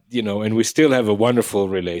had, and we still have a wonderful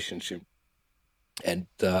relationship. And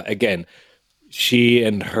again, she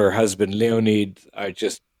and her husband, Leonid, are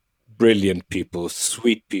just brilliant people,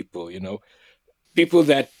 sweet people, people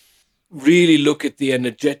that really look at the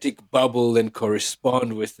energetic bubble and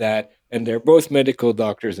correspond with that. And they're both medical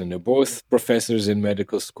doctors, and they're both professors in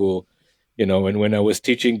medical school, and when I was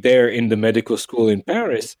teaching there in the medical school in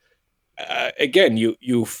Paris, again,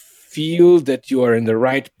 you feel that you are in the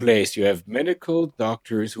right place. You have medical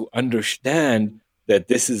doctors who understand that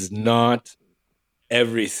this is not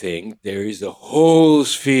everything. There is a whole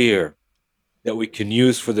sphere that we can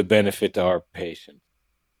use for the benefit of our patient.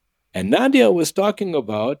 And Nadia was talking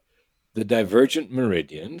about the divergent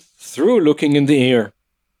meridians through looking in the ear.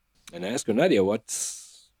 And I asked her, Nadia,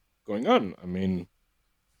 what's going on? I mean,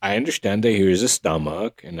 I understand that here's the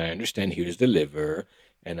stomach, and I understand here's the liver,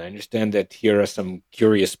 and I understand that here are some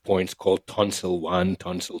curious points called tonsil 1,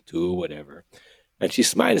 tonsil 2, whatever. And she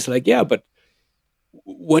smiled. It's like, yeah, but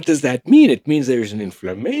what does that mean? It means there's an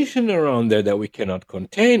inflammation around there that we cannot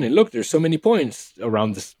contain. And look, there's so many points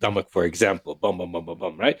around the stomach, for example,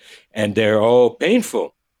 right? And they're all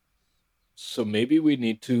painful. So maybe we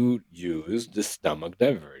need to use the stomach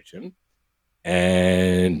diversion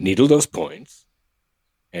and needle those points.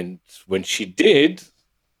 And when she did,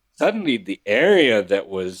 suddenly the area that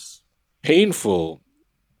was painful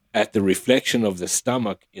at the reflection of the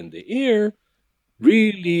stomach in the ear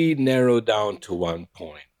really narrowed down to one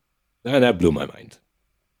point. And that blew my mind.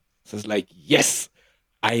 So it's like, yes,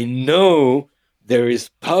 I know there is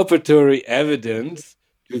palpatory evidence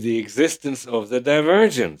to the existence of the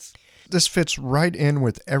divergence. This fits right in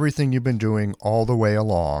with everything you've been doing all the way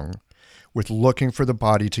along, with looking for the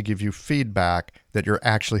body to give you feedback that you're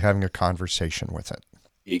actually having a conversation with it.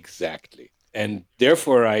 Exactly. And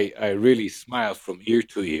therefore, I really smiled from ear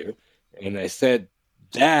to ear. And I said,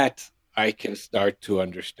 that I can start to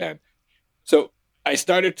understand. So I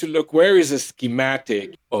started to look, where is a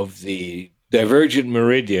schematic of the divergent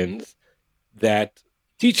meridians that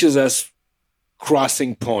teaches us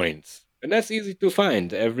crossing points? And that's easy to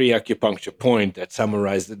find. Every acupuncture point that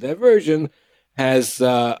summarizes the diversion has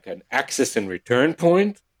an axis and return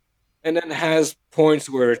point, and then has points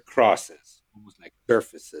where it crosses, almost like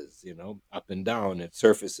surfaces, up and down. It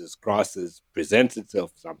surfaces, crosses, presents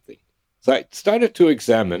itself something. So I started to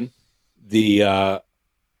examine the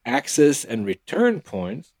axis and return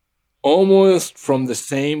points almost from the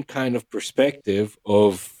same kind of perspective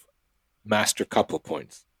of master couple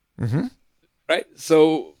points. Mm-hmm. Right?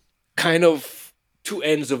 So kind of two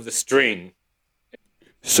ends of the string.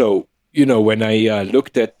 So, when I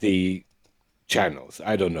looked at the channels,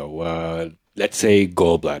 I don't know, let's say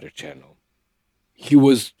gallbladder channel, it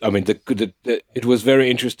was very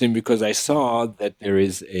interesting because I saw that there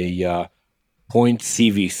is a point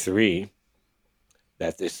CV3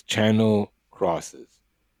 that this channel crosses.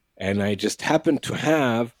 And I just happened to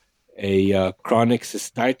have a chronic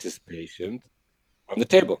cystitis patient on the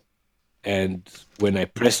table. And when I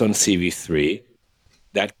press on CV3,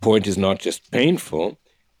 that point is not just painful,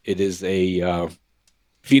 it is a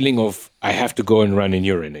feeling of I have to go and run and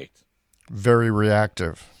urinate. Very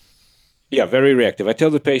reactive. Yeah, very reactive. I tell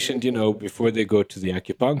the patient, before they go to the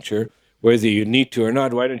acupuncture, whether you need to or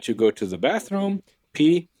not, why don't you go to the bathroom,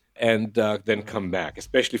 pee, and then come back,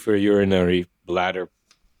 especially for urinary bladder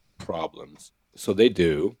problems. So they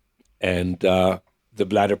do, and the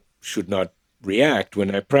bladder should not react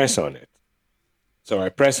when I press on it. So I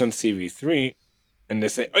press on CV3, and they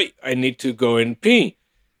say, "Oi, I need to go and pee,"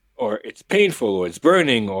 or it's painful, or it's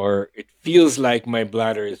burning, or it feels like my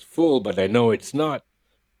bladder is full, but I know it's not.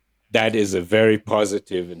 That is a very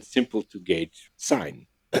positive and simple to gauge sign.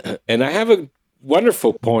 And I have a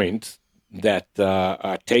wonderful point that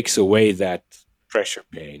takes away that pressure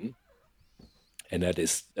pain, and that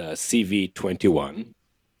is CV21.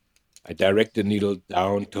 I direct the needle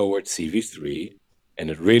down towards CV3,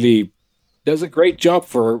 and it really does a great job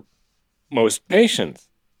for most patients.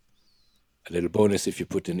 A little bonus if you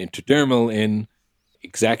put an intradermal in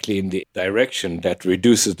exactly in the direction that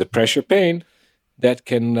reduces the pressure pain, that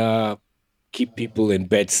can keep people in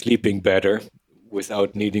bed sleeping better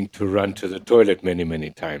without needing to run to the toilet many, many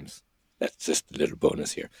times. That's just a little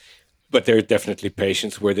bonus here. But there are definitely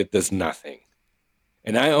patients where that does nothing.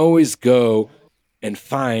 And I always go and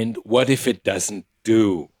find, what if it doesn't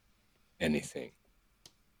do anything?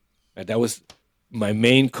 And that was my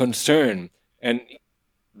main concern. And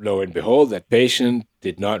lo and behold, that patient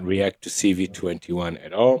did not react to CV21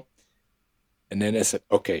 at all. And then I said,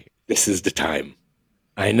 okay, this is the time.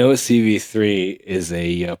 I know CV3 is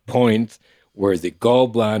a point where the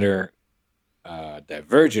gallbladder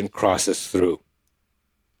divergent crosses through.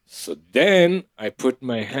 So then I put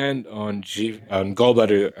my hand on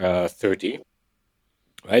gallbladder 30,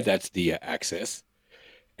 right? That's the axis.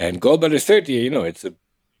 And gallbladder 30, it's a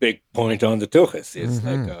big point on the tuchus. It's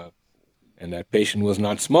and that patient was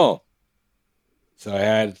not small. So I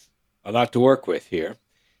had a lot to work with here.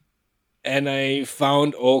 And I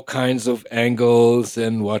found all kinds of angles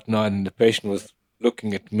and whatnot, and the patient was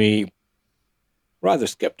looking at me rather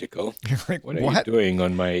skeptical. Like, what are you doing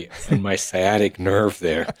on my sciatic nerve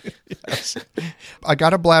there? Yes. I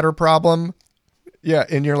got a bladder problem. Yeah,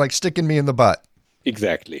 and you're like sticking me in the butt.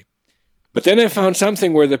 Exactly. But then I found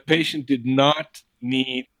something where the patient did not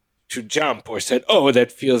need to jump or said, "Oh,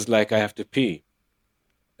 that feels like I have to pee."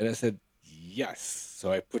 And I said, "Yes."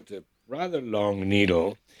 So I put a rather long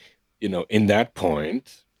needle, in that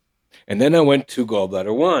point. And then I went to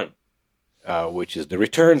gallbladder 1, which is the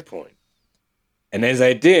return point. And as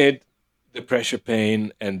I did, the pressure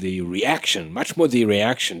pain and the reaction, much more the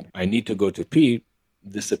reaction, I need to go to pee,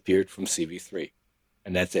 disappeared from CV3.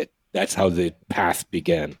 And that's it. That's how the path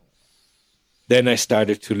began. Then I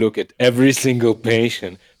started to look at every single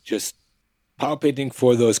patient, just palpating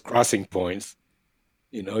for those crossing points,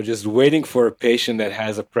 just waiting for a patient that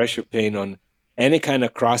has a pressure pain on any kind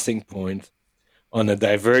of crossing point on a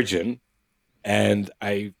divergent. And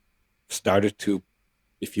I started to,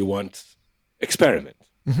 if you want, experiment.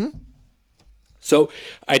 Mm-hmm. So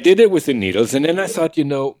I did it with the needles, and then I thought,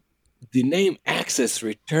 the name access,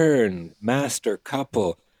 return, master,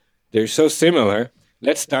 couple, they're so similar.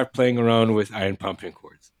 Let's start playing around with iron pumping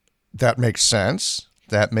chords. That makes sense.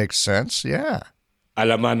 Yeah.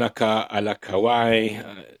 Ala Manaka, ala Kawai,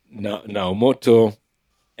 Naomoto.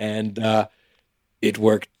 And it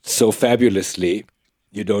worked so fabulously,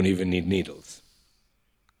 you don't even need needles.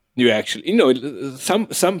 You actually,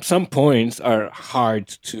 some points are hard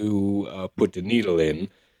to put the needle in.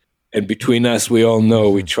 And between us, we all know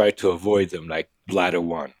we try to avoid them, like bladder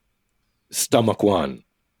 1, stomach 1.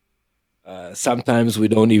 Sometimes we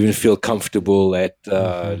don't even feel comfortable at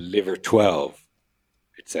liver 12,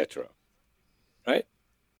 etc. Right?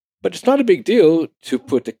 But it's not a big deal to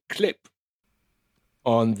put a clip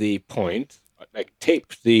on the point, like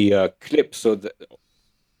tape the clip so that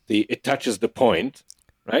it touches the point,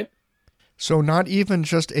 right? So not even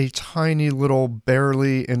just a tiny little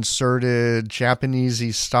barely inserted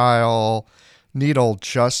Japanesey style needle,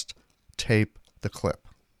 just tape the clip.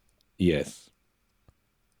 Yes,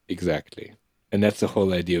 exactly. And that's the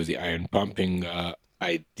whole idea of the iron pumping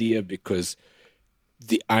idea, because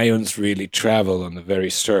the ions really travel on the very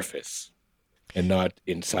surface and not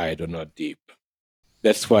inside or not deep.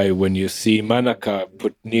 That's why when you see Manaka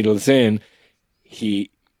put needles in, he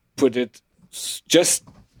put it just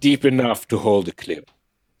deep enough to hold the clip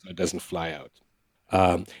so it doesn't fly out.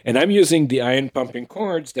 And I'm using the iron pumping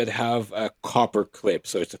cords that have a copper clip.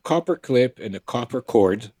 So it's a copper clip and a copper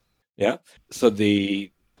cord. Yeah. So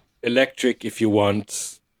the electric, if you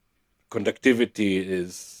want, conductivity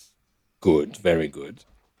is good, very good.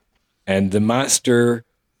 And the master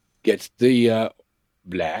gets the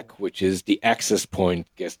black, which is the access point,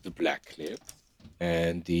 gets the black clip.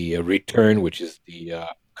 And the return, which is the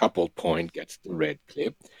coupled point, gets the red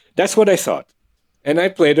clip. That's what I thought. And I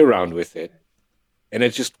played around with it. And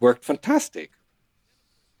it just worked fantastic.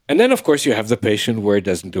 And then, of course, you have the patient where it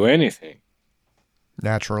doesn't do anything.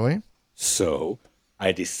 Naturally. So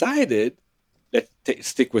I decided, let's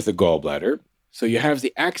stick with the gallbladder. So you have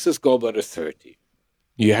the access gallbladder 30.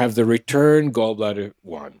 You have the return gallbladder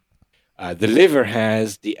 1. The liver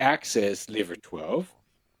has the access liver 12.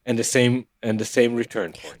 And the same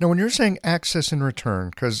return point. Now, when you're saying access and return,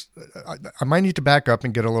 because I might need to back up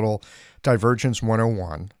and get a little Divergence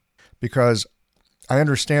 101, because I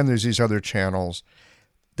understand there's these other channels.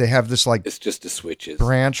 They have this it's just the switches.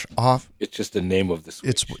 Branch off. It's just the name of the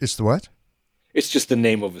switch. It's the what? It's just the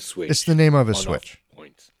name of a switch. It's the name of a switch.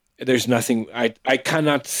 Points. There's nothing. I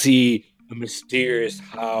cannot see a mysterious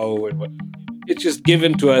how and what. It's just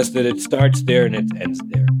given to us that it starts there and it ends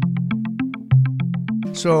there.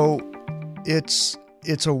 So it's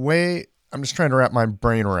a way, I'm just trying to wrap my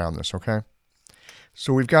brain around this, okay?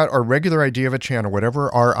 So we've got our regular idea of a channel,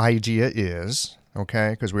 whatever our idea is,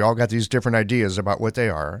 okay? Because we all got these different ideas about what they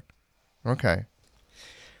are, okay?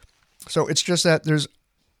 So it's just that there's,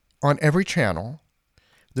 on every channel,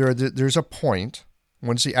 there's a point,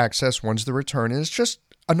 one's the access, one's the return, and it's just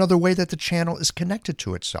another way that the channel is connected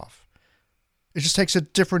to itself. It just takes a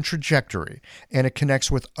different trajectory, and it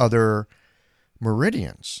connects with other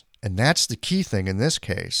meridians. And that's the key thing in this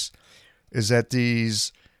case, is that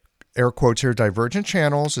these, air quotes here, divergent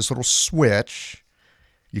channels, this little switch,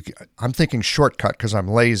 I'm thinking shortcut because I'm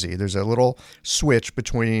lazy. There's a little switch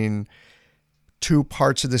between two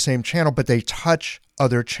parts of the same channel, but they touch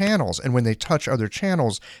other channels. And when they touch other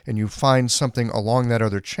channels and you find something along that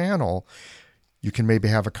other channel, you can maybe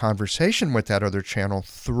have a conversation with that other channel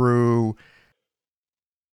through.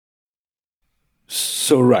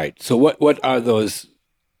 So right. So what are those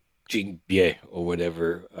Jingbie or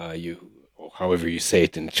whatever however you say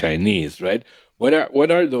it in Chinese, right? What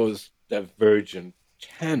are those divergent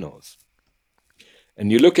channels?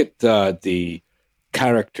 And you look at the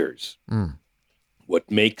characters.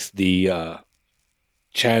 What makes the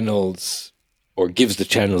channels or gives the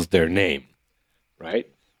channels their name,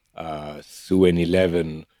 right? Suen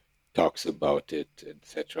 11 talks about it,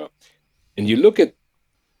 etc. And you look at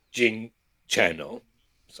Jing channel,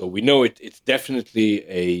 so we know it's definitely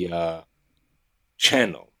a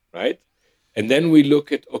channel, right? And then we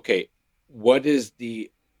look at, okay, what is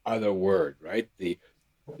the other word, right?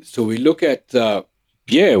 So we look at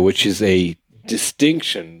Bie, which is a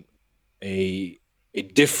distinction, a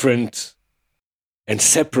different and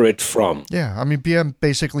separate from. Yeah, I mean, BM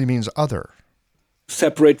basically means other.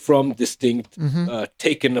 Separate from, distinct,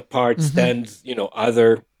 taken apart, stands,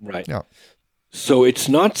 other, right? Yeah. So it's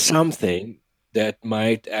not something that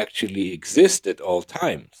might actually exist at all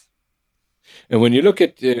times. And when you look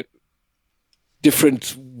at the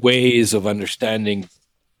different ways of understanding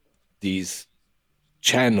these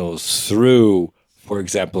channels through, for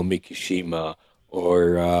example, Mikishima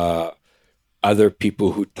or other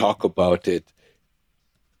people who talk about it,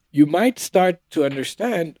 you might start to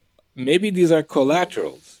understand maybe these are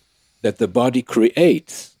collaterals that the body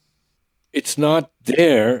creates. It's not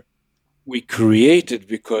there. We create it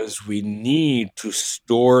because we need to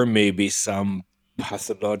store maybe some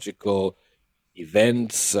pathological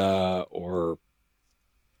events or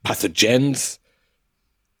pathogens.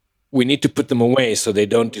 We need to put them away so they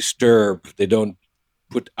don't disturb, they don't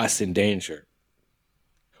put us in danger.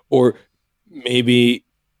 Or maybe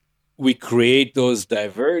we create those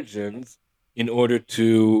diversions in order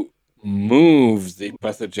to move the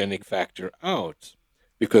pathogenic factor out,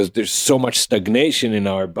 because there's so much stagnation in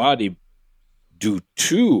our body due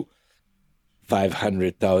to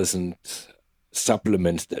 500,000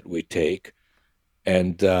 supplements that we take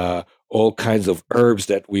and all kinds of herbs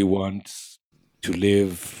that we want to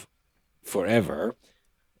live forever,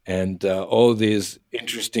 and all these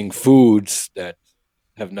interesting foods that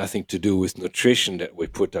have nothing to do with nutrition that we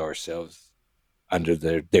put ourselves under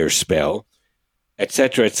their spell,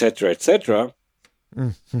 etc., etc., etc.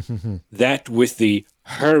 That with the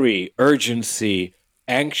hurry, urgency,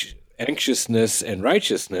 anxiousness, and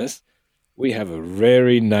righteousness, we have a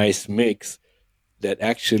very nice mix that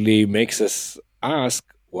actually makes us ask,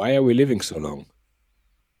 why are we living so long?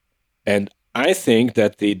 And I think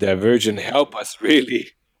that the divergent help us really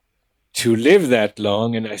to live that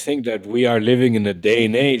long. And I think that we are living in a day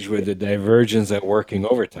and age where the divergents are working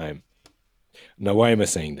overtime. Now, why am I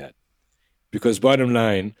saying that? Because bottom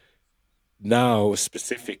line, now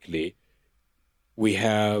specifically, we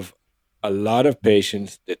have a lot of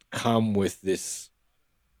patients that come with this,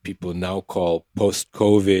 people now call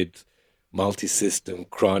post-COVID multi-system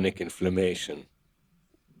chronic inflammation,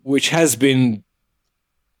 which has been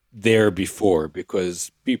there before,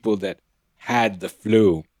 because people that had the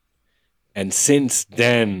flu and since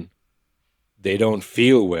then they don't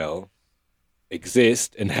feel well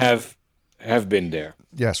exist and have been there.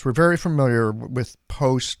 Yes, we're very familiar with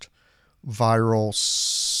post-viral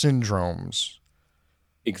syndromes.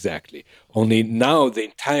 Exactly. Only now the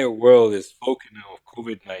entire world is focusing on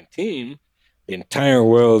COVID-19. The entire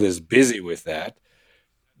world is busy with that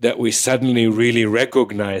we suddenly really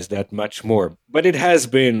recognize that much more. But it has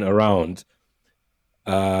been around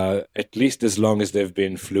at least as long as there have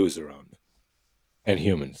been flus around and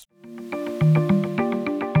humans.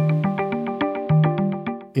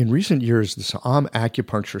 In recent years, the Sa'am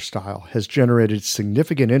acupuncture style has generated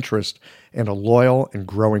significant interest and a loyal and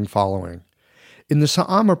growing following. In the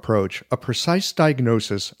Sa'am approach, a precise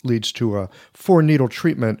diagnosis leads to a 4-needle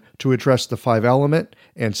treatment to address the 5-element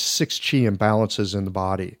and 6 qi imbalances in the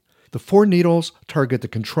body. The 4 needles target the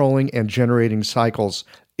controlling and generating cycles.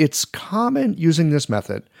 It's common using this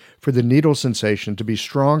method for the needle sensation to be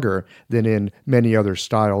stronger than in many other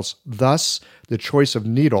styles. Thus, the choice of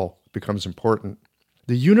needle becomes important.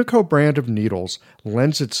 The Unico brand of needles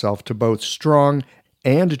lends itself to both strong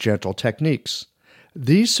and gentle techniques.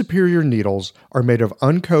 These superior needles are made of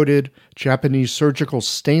uncoated Japanese surgical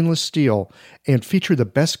stainless steel and feature the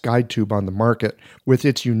best guide tube on the market with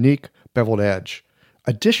its unique beveled edge.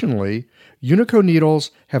 Additionally, Unico needles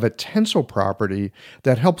have a tensile property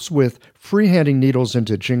that helps with freehanding needles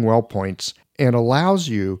into Jingwell points and allows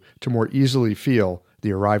you to more easily feel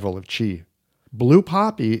the arrival of qi. Blue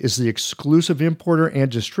Poppy is the exclusive importer and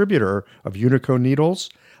distributor of Unico needles.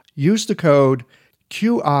 Use the code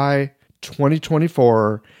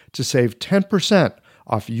QI2024 to save 10%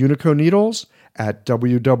 off Unico needles at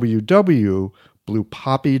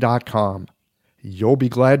www.bluepoppy.com. You'll be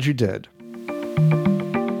glad you did.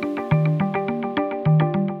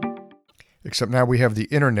 Except now we have the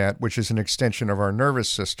internet, which is an extension of our nervous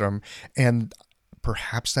system, and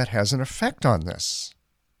perhaps that has an effect on this.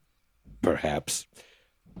 Perhaps.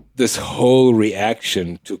 This whole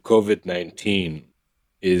reaction to COVID-19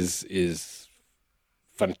 is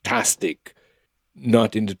fantastic,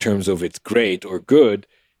 not in the terms of it's great or good,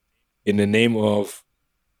 in the name of,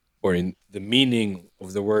 or in the meaning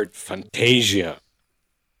of the word fantasia.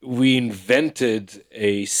 We invented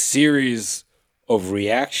a series of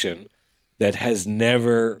reaction that has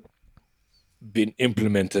never been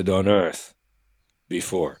implemented on Earth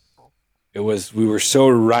before. We were so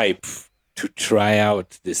ripe to try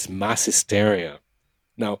out this mass hysteria.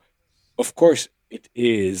 Now, of course, it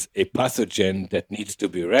is a pathogen that needs to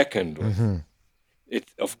be reckoned with. Mm-hmm.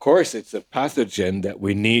 Of course, it's a pathogen that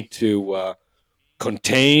we need to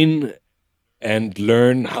contain and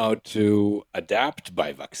learn how to adapt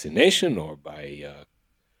by vaccination or by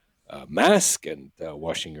mask and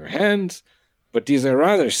washing your hands. But these are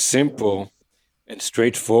rather simple and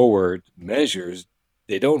straightforward measures.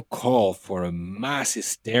 They don't call for a mass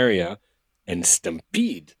hysteria and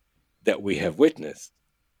stampede that we have witnessed,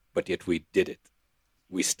 but yet we did it.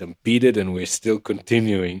 We stampeded, and we're still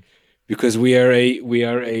continuing because we are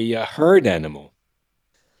a herd animal,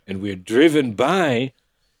 and we're driven by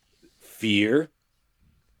fear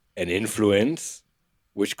and influence,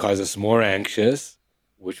 which causes more anxious,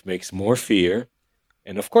 which makes more fear.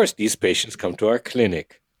 And of course, these patients come to our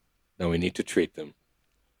clinic. Now we need to treat them.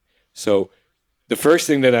 So the first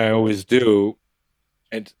thing that I always do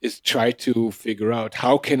is try to figure out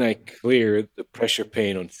how can I clear the pressure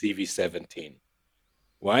pain on CV17.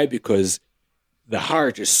 Why? Because the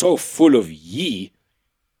heart is so full of yi,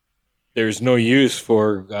 there's no use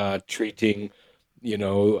for treating,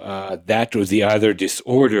 that or the other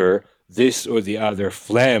disorder, this or the other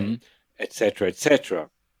phlegm, etc., etc.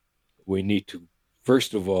 We need to,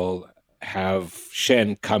 first of all, have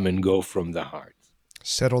Shen come and go from the heart.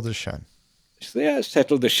 Settle the Shen. So, yeah,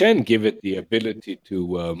 settle the Shen, give it the ability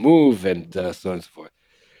to move, and so on and so forth.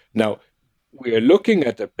 Now, we are looking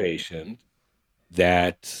at a patient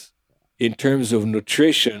that, in terms of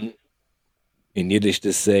nutrition, in Yiddish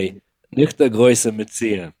to say, nicht der große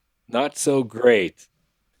Metzia, not so great.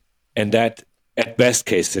 And that, at best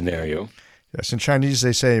case scenario. Yes, in Chinese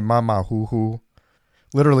they say mama hu hu.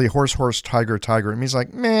 Literally horse, horse, tiger, tiger. It means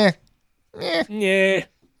like meh, meh, yeah,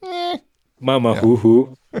 meh. Mama hoo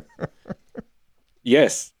hoo.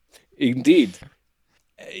 Yes, indeed.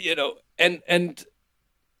 And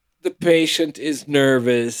the patient is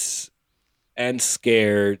nervous and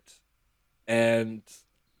scared, and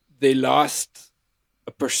they lost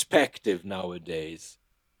a perspective nowadays.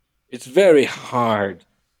 It's very hard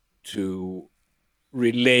to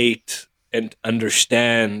relate and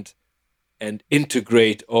understand and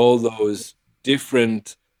integrate all those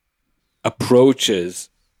different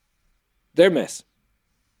approaches. They're a mess.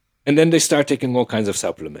 And then they start taking all kinds of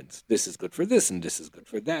supplements. This is good for this, and this is good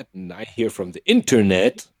for that. And I hear from the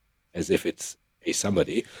internet, as if it's a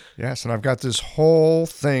somebody. Yes, and I've got this whole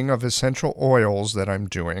thing of essential oils that I'm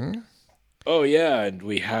doing. Oh, yeah, and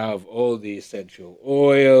we have all the essential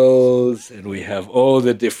oils, and we have all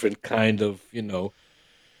the different kind of,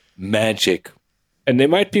 magic. And they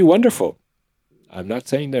might be wonderful. I'm not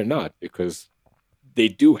saying they're not, because they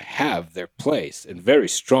do have their place, and very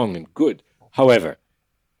strong and good. However,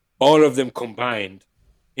 all of them combined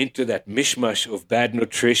into that mishmash of bad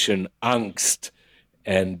nutrition, angst,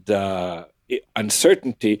 and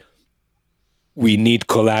uncertainty, we need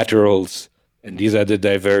collaterals, and these are the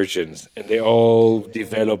diversions, and they all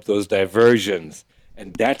develop those diversions,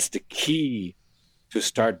 and that's the key to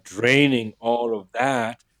start draining all of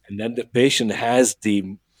that, and then the patient has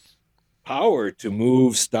the power to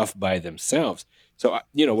move stuff by themselves. So,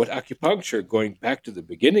 with acupuncture, going back to the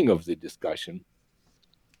beginning of the discussion,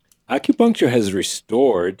 acupuncture has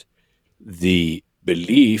restored the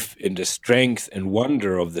belief in the strength and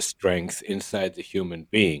wonder of the strength inside the human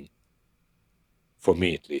being, for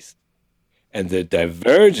me at least. And the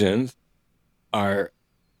diversions are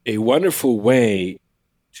a wonderful way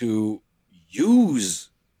to use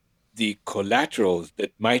the collaterals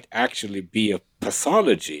that might actually be a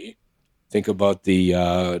pathology. Think about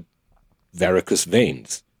the varicose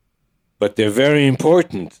veins. But they're very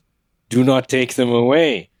important. Do not take them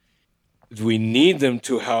away. We need them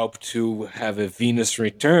to help to have a venous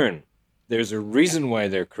return. There's a reason why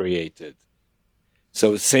they're created.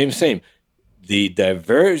 So same. The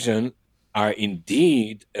diversion are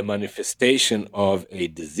indeed a manifestation of a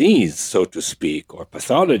disease, so to speak, or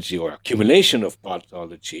pathology, or accumulation of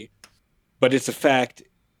pathology. But it's a fact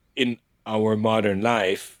in our modern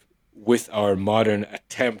life, with our modern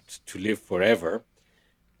attempt to live forever.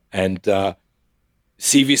 And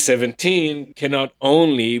CV17 cannot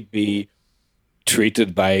only be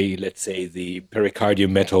treated by, let's say, the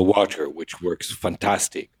pericardium metal water, which works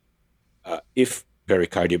fantastic if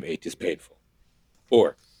pericardium 8 is painful,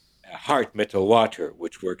 or heart metal water,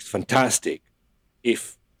 which works fantastic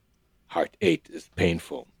if heart 8 is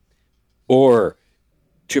painful, or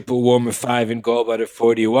triple warmer 5 in gallbladder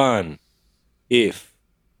 41 if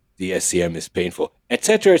the SCM is painful,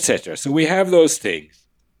 etc., etc. So we have those things.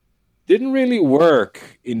 Didn't really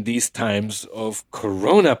work in these times of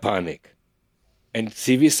corona panic. And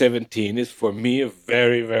CV17 is, for me, a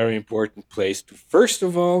very, very important place to, first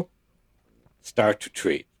of all, start to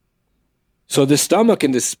treat. So the stomach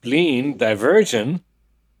and the spleen diversion,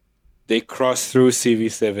 they cross through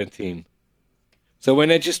CV17. So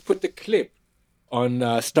when I just put the clip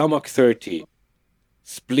on stomach 30,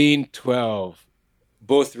 spleen 12,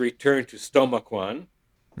 both return to stomach 1,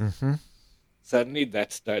 suddenly the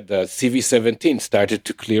CV17 started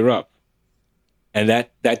to clear up. And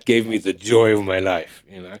that gave me the joy of my life.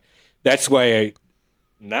 That's why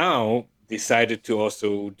now decided to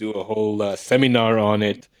also do a whole seminar on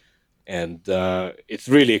it, and it's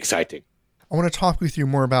really exciting. I want to talk with you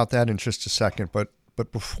more about that in just a second, but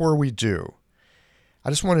before we do, I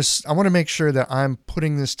want to make sure that I'm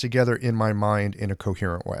putting this together in my mind in a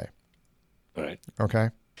coherent way. All right. Okay?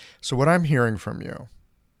 So what I'm hearing from you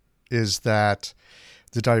is that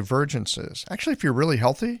the divergences, actually, if you're really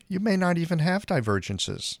healthy, you may not even have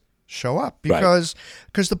divergences show up because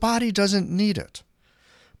the body doesn't need it.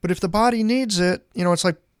 But if the body needs it, it's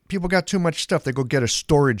like people got too much stuff. They go get a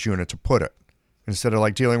storage unit to put it. Instead of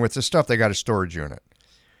like dealing with the stuff, they got a storage unit.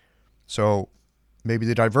 So maybe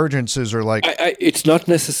the divergences are like... it's not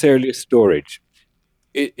necessarily a storage.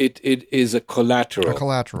 It is a collateral. A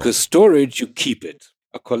collateral. Because storage, you keep it.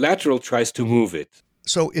 A collateral tries to move it.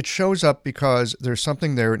 So it shows up because there's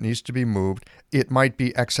something there. It needs to be moved. It might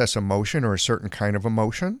be excess emotion or a certain kind of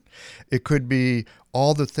emotion. It could be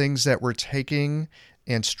all the things that we're taking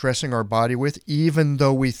and stressing our body with, even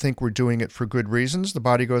though we think we're doing it for good reasons. The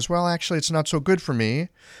body goes, well, actually, it's not so good for me.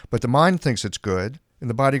 But the mind thinks it's good. And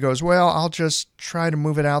the body goes, well, I'll just try to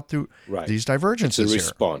move it out through these divergences. It's a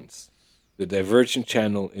response. The divergent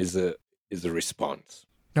channel is a response.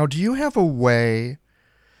 Now, do you have a way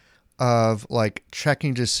of like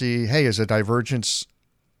checking to see, hey, is a divergence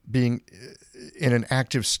being in an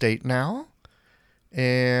active state now?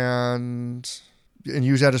 And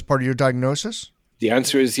use that as part of your diagnosis? The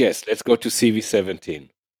answer is yes. Let's go to CV17,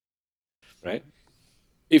 right?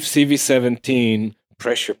 If CV17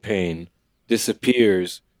 pressure pain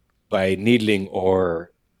disappears by needling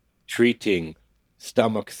or treating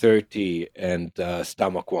stomach 30 and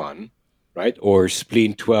stomach 1, right? Or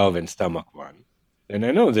spleen 12 and stomach 1, then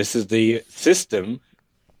I know this is the system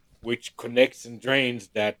which connects and drains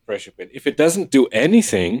that pressure pain. If it doesn't do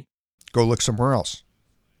anything, go look somewhere else.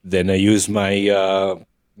 Then I use my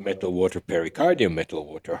metal water pericardium, metal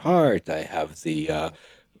water heart. I have the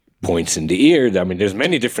points in the ear. I mean, there's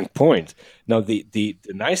many different points. Now, the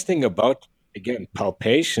nice thing about, again,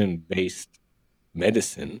 palpation-based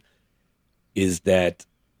medicine is that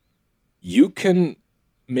you can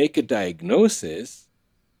make a diagnosis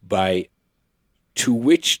by to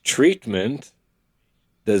which treatment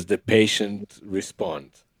does the patient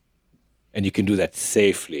respond. And you can do that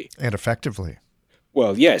safely. And effectively.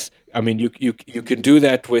 Well, yes. I mean, you can do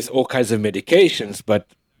that with all kinds of medications, but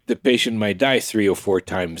the patient might die 3 or 4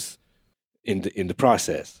 times in the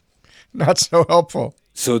process. Not so helpful.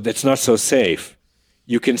 So that's not so safe.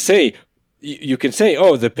 You can say,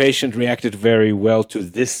 oh, the patient reacted very well to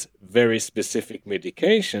this very specific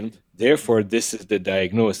medication, therefore this is the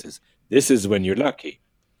diagnosis. This is when you're lucky.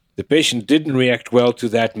 The patient didn't react well to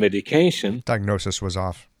that medication. Diagnosis was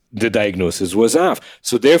off. The diagnosis was off.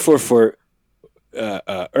 So therefore, for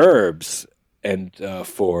herbs and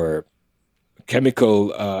for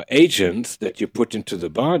chemical agents that you put into the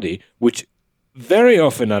body, which very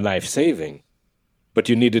often are life-saving, but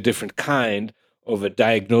you need a different kind of a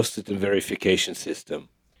diagnostic and verification system.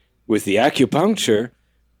 With the acupuncture,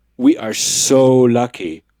 we are so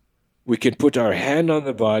lucky. We can put our hand on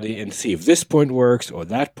the body and see if this point works or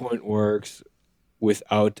that point works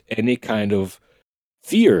without any kind of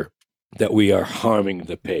fear that we are harming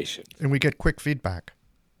the patient. And we get quick feedback.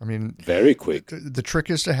 I mean, very quick. The trick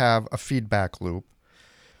is to have a feedback loop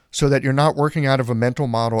so that you're not working out of a mental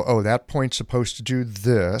model, oh, that point's supposed to do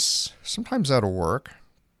this. Sometimes that'll work,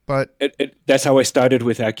 but... That's how I started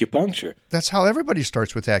with acupuncture. That's how everybody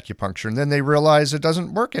starts with acupuncture, and then they realize it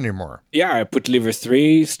doesn't work anymore. Yeah, I put liver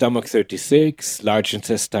 3, stomach 36, large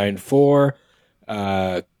intestine 4,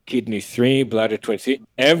 kidney 3, bladder 23.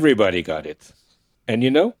 Everybody got it. And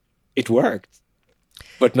it worked,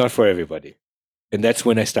 but not for everybody. And that's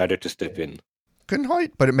when I started to step in. Couldn't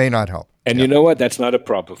hide, but it may not help. And you know what? That's not a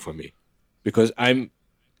problem for me, because I'm,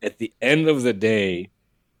 at the end of the day,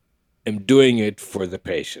 I'm doing it for the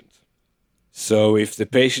patient. So if the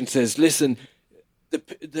patient says, listen,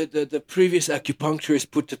 the previous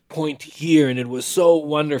acupuncturist put the point here and it was so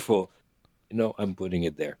wonderful, I'm putting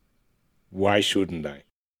it there. Why shouldn't I?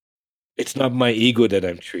 It's not my ego that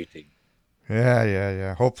I'm treating.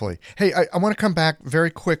 Yeah. Hopefully. Hey, I want to come back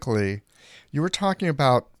very quickly. You were talking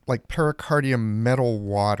about like pericardium metal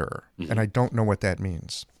water, and I don't know what that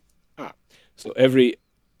means. So every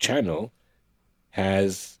channel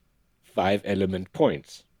has 5 element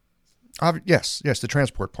points. Yes, the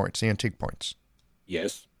transport points, the antique points.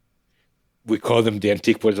 Yes. We call them the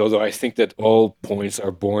antique points, although I think that all points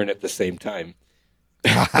are born at the same time.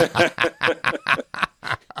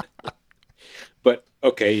 But,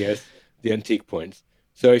 okay, yes, the antique points.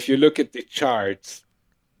 So if you look at the charts,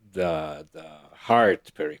 the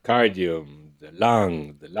heart, pericardium, the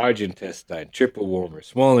lung, the large intestine, triple wormer,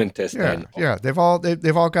 small intestine. Yeah. They've all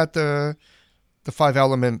got the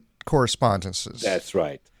 5-element correspondences. That's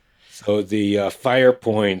right. So the fire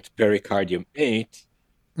point pericardium 8,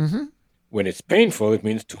 when it's painful, it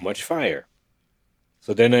means too much fire.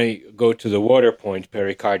 So then I go to the water point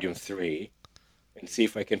pericardium 3 and see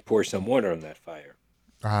if I can pour some water on that fire.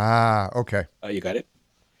 Ah, okay. You got it?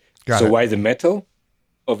 Got it. So why the metal?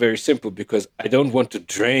 Oh, very simple, because I don't want to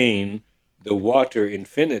drain the water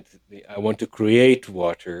infinitely. I want to create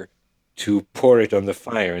water to pour it on the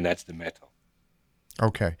fire, and that's the metal.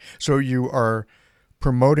 Okay. So you are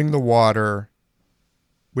promoting the water,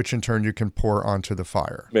 which in turn you can pour onto the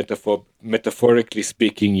fire. Metaphorically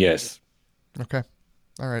speaking, yes. Okay.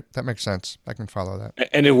 All right. That makes sense. I can follow that.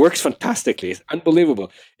 And it works fantastically. It's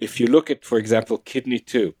unbelievable. If you look at, for example, kidney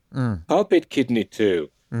 2, palpate kidney 2,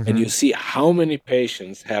 and you see how many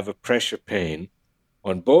patients have a pressure pain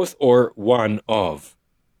on both or one of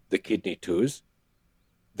the kidney 2s,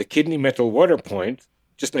 the kidney metal water point,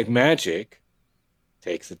 just like magic,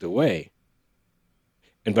 takes it away.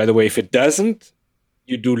 And by the way, if it doesn't,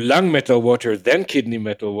 you do lung metal water, then kidney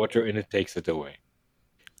metal water, and it takes it away.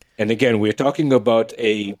 And again, we're talking about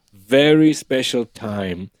a very special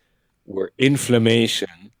time where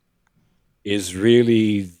inflammation is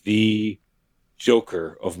really the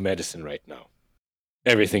joker of medicine right now.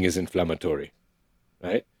 Everything is inflammatory,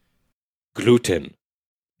 right? Gluten,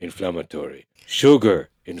 inflammatory. Sugar,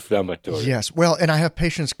 inflammatory. Yes. Well, and I have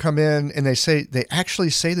patients come in and they actually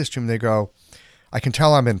say this to me. They go, I can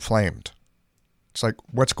tell I'm inflamed. It's like,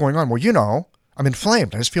 what's going on? Well, I'm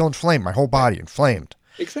inflamed. I just feel inflamed. My whole body inflamed.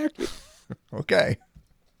 Exactly. Okay.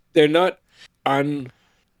 They're not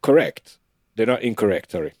incorrect. They're not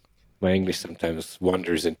incorrect, sorry. My English sometimes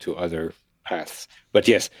wanders into other paths. But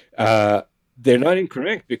yes, they're not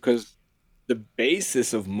incorrect because the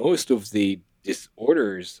basis of most of the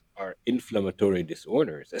disorders are inflammatory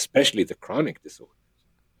disorders, especially the chronic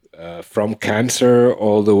disorders. From cancer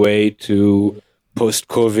all the way to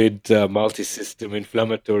post-COVID multisystem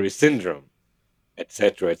inflammatory syndrome,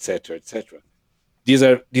 etc., etc., etc. These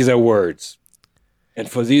are words. And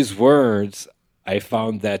for these words, I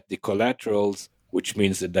found that the collaterals, which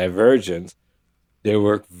means the divergence, they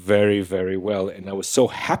work very, very well. And I was so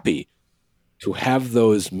happy to have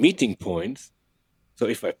those meeting points. So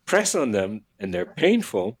if I press on them and they're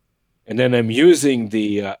painful, and then I'm using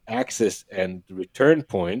the axis and return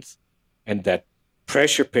points, and that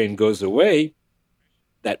pressure pain goes away,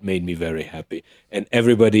 that made me very happy. And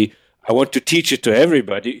I want to teach it to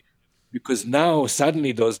everybody, because now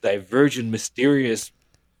suddenly those divergent, mysterious,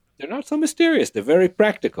 they're not so mysterious. They're very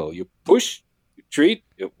practical. You push, you treat,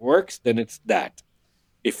 it works, then it's that.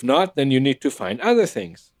 If not, then you need to find other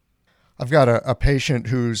things. I've got a patient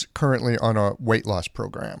who's currently on a weight loss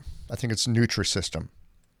program. I think it's Nutrisystem.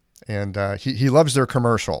 And he loves their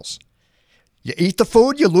commercials. You eat the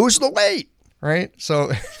food, you lose the weight, right?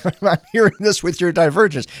 So I'm hearing this with your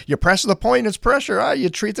divergence. You press the point, it's pressure. You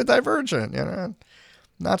treat the divergent,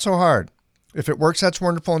 Not so hard. If it works, that's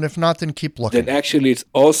wonderful. And if not, then keep looking. Then actually it's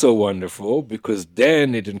also wonderful, because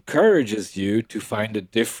then it encourages you to find a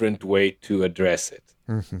different way to address it.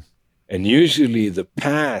 Mm-hmm. And usually the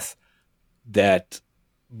path that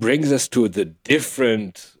brings us to the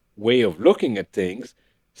different way of looking at things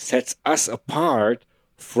sets us apart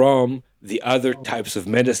from the other types of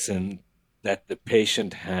medicine that the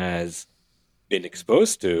patient has been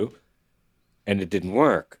exposed to, and it didn't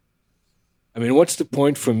work. I mean, what's the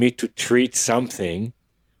point for me to treat something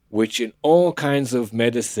which in all kinds of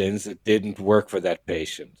medicines it didn't work for that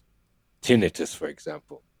patient? Tinnitus, for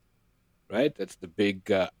example, right? That's the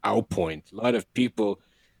big ow point. A lot of people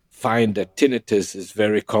find that tinnitus is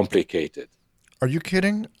very complicated. Are you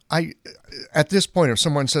kidding? At this point, if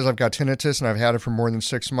someone says I've got tinnitus and I've had it for more than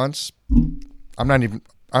 6 months, I don't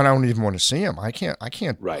even want to see them. I can't.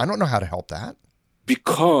 Right. I don't know how to help that.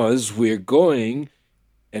 Because we're going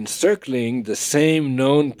and circling the same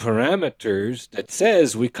known parameters that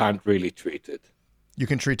says we can't really treat it. You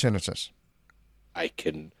can treat tinnitus. I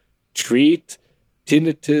can treat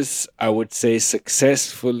tinnitus, I would say,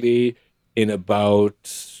 successfully in about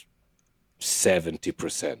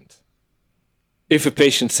 70%. If a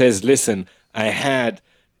patient says, listen, I had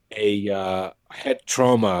a head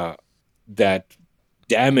trauma that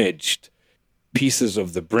damaged pieces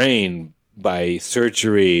of the brain by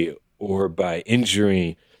surgery or by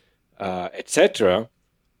injury, etc.,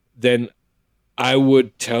 then I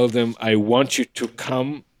would tell them, I want you to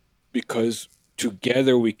come, because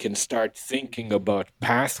together we can start thinking about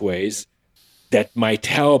pathways that might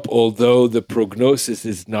help, although the prognosis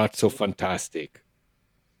is not so fantastic.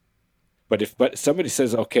 But somebody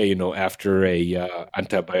says, okay, after a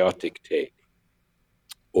antibiotic take,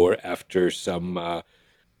 or after some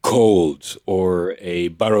cold, or a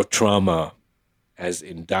barotrauma, as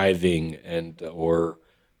in diving and or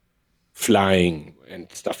flying and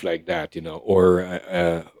stuff like that,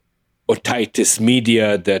 or otitis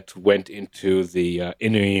media that went into the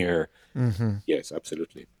inner ear. Mm-hmm. Yes,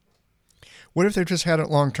 absolutely. What if they've just had it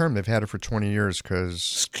long term? They've had it for 20 years because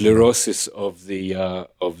sclerosis of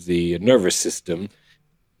the nervous system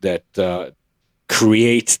that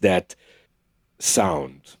creates that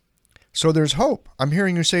sound. So there's hope. I'm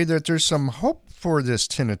hearing you say that there's some hope for this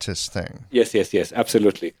tinnitus thing. Yes,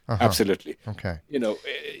 absolutely, Uh-huh. absolutely. Okay.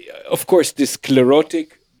 Of course, this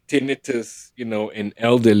sclerotic tinnitus, in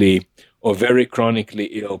elderly or very chronically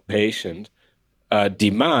ill patient,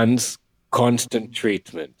 demands constant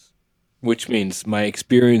treatment, which means my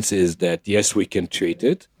experience is that, yes, we can treat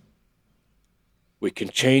it. We can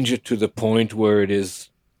change it to the point where it is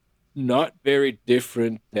not very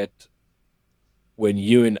different, that when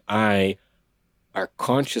you and I are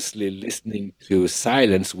consciously listening to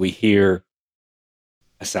silence, we hear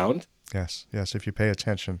a sound. Yes, if you pay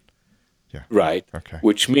attention. Yeah. Right. Okay.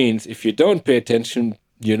 Which means if you don't pay attention,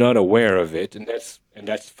 you're not aware of it, and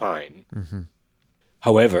that's fine. Mm-hmm.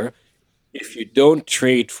 However, if you don't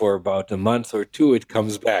treat for about a month or two, it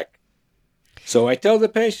comes back. So I tell the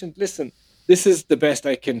patient, listen, this is the best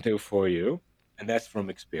I can do for you, and that's from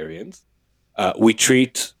experience. We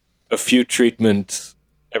treat a few treatments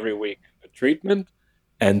every week, a treatment,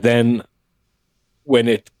 and then when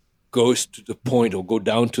it goes to the point or go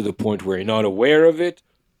down to the point where you're not aware of it,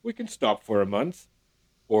 we can stop for a month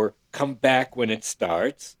or come back when it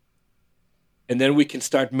starts, and then we can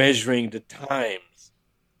start measuring the times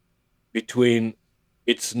between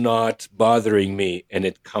it's not bothering me and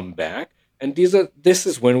it come back. And this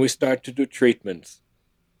is when we start to do treatments.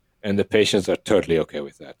 And the patients are totally okay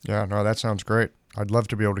with that. Yeah, no, that sounds great. I'd love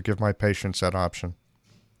to be able to give my patients that option.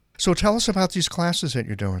 So tell us about these classes that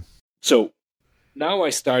you're doing. So now I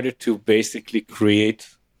started to basically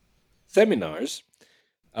create seminars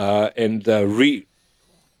and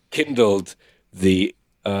rekindled the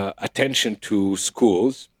attention to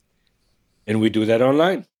schools, and we do that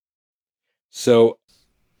online. So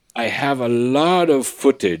I have a lot of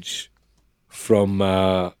footage from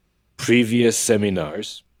previous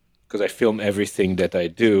seminars, because I film everything that I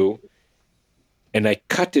do, and I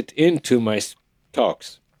cut it into my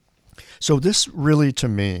talks. So this really, to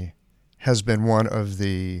me, has been one of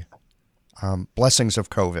the blessings of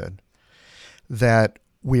COVID, that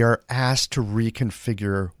we are asked to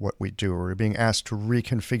reconfigure what we do. We're being asked to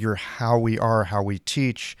reconfigure how we are, how we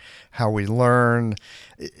teach, how we learn.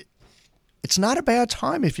 It's not a bad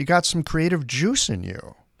time if you got some creative juice in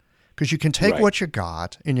you, because you can take Right. what you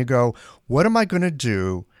got and you go, what am I going to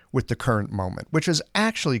do with the current moment? Which is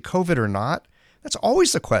actually, COVID or not, that's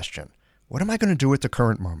always the question. What am I going to do with the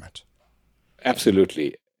current moment?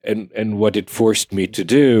 Absolutely. And what it forced me to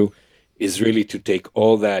do is really to take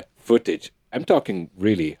all that footage. I'm talking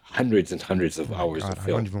really hundreds and hundreds of hours God, of I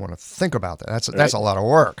film. don't even want to think about that. That's a lot of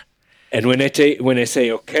work. And when I say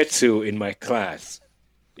Oketsu in my class,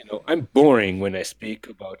 I'm boring when I speak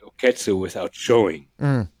about Oketsu without showing.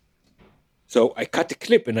 So I cut the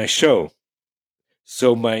clip and I show.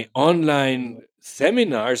 So my online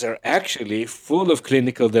seminars are actually full of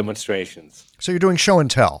clinical demonstrations. So you're doing show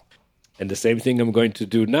and tell. And the same thing I'm going to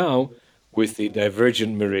do now with the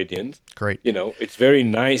divergent meridians. Great. It's very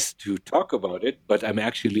nice to talk about it, but I'm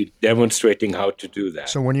actually demonstrating how to do that.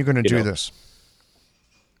 So when are you going to do this?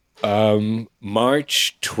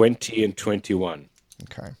 March 20 and 21.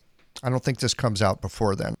 Okay. I don't think this comes out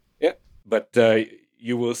before then. Yeah, but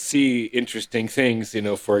you will see interesting things.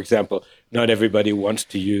 For example, not everybody wants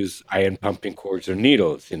to use iron pumping cords or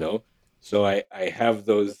needles, So I have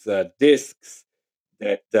those discs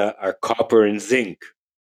that are copper and zinc.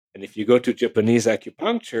 And if you go to Japanese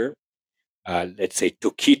acupuncture, let's say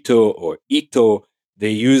Tokito or Ito, they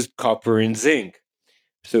used copper and zinc.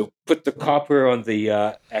 So put the copper on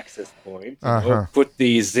the access point, put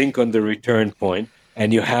the zinc on the return point,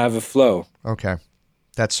 and you have a flow. Okay.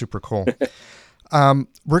 That's super cool.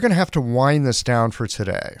 We're going to have to wind this down for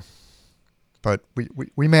today, but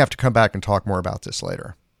we may have to come back and talk more about this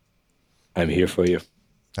later. I'm here for you.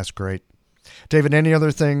 That's great. David, any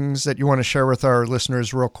other things that you want to share with our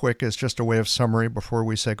listeners real quick as just a way of summary before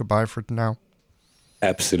we say goodbye for now?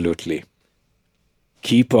 Absolutely.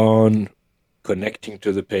 Keep on connecting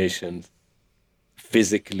to the patient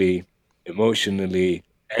physically, emotionally,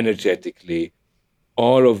 energetically.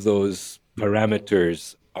 All of those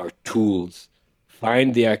parameters are tools.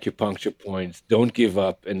 Find the acupuncture points. Don't give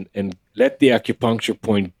up and Let the acupuncture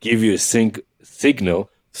point give you a signal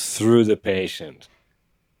through the patient.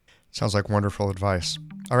 Sounds like wonderful advice.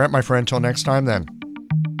 All right, my friend, till next time then.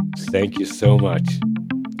 Thank you so much.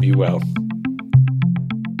 Be well.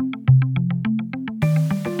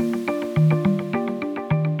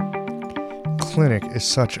 Clinic is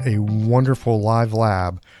such a wonderful live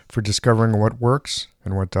lab for discovering what works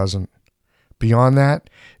and what doesn't. Beyond that,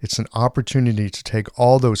 it's an opportunity to take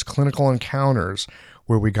all those clinical encounters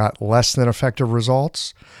where we got less than effective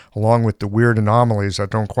results, along with the weird anomalies that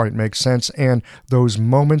don't quite make sense, and those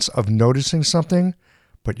moments of noticing something,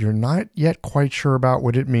 but you're not yet quite sure about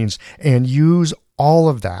what it means, and use all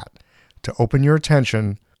of that to open your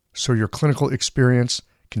attention so your clinical experience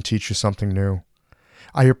can teach you something new.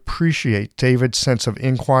 I appreciate David's sense of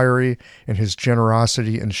inquiry and his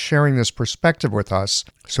generosity in sharing this perspective with us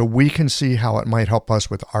so we can see how it might help us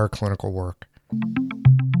with our clinical work.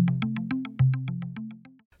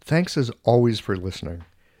 Thanks as always for listening.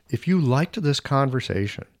 If you liked this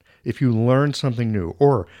conversation, if you learned something new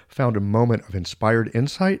or found a moment of inspired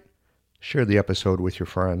insight, share the episode with your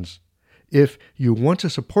friends. If you want to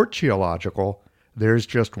support Qiological, there's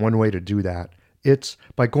just one way to do that. It's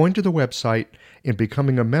by going to the website and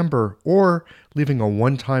becoming a member or leaving a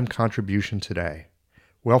one-time contribution today.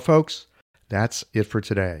 Well, folks, that's it for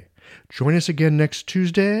today. Join us again next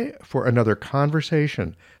Tuesday for another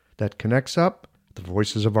conversation that connects up the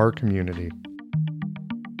voices of our community.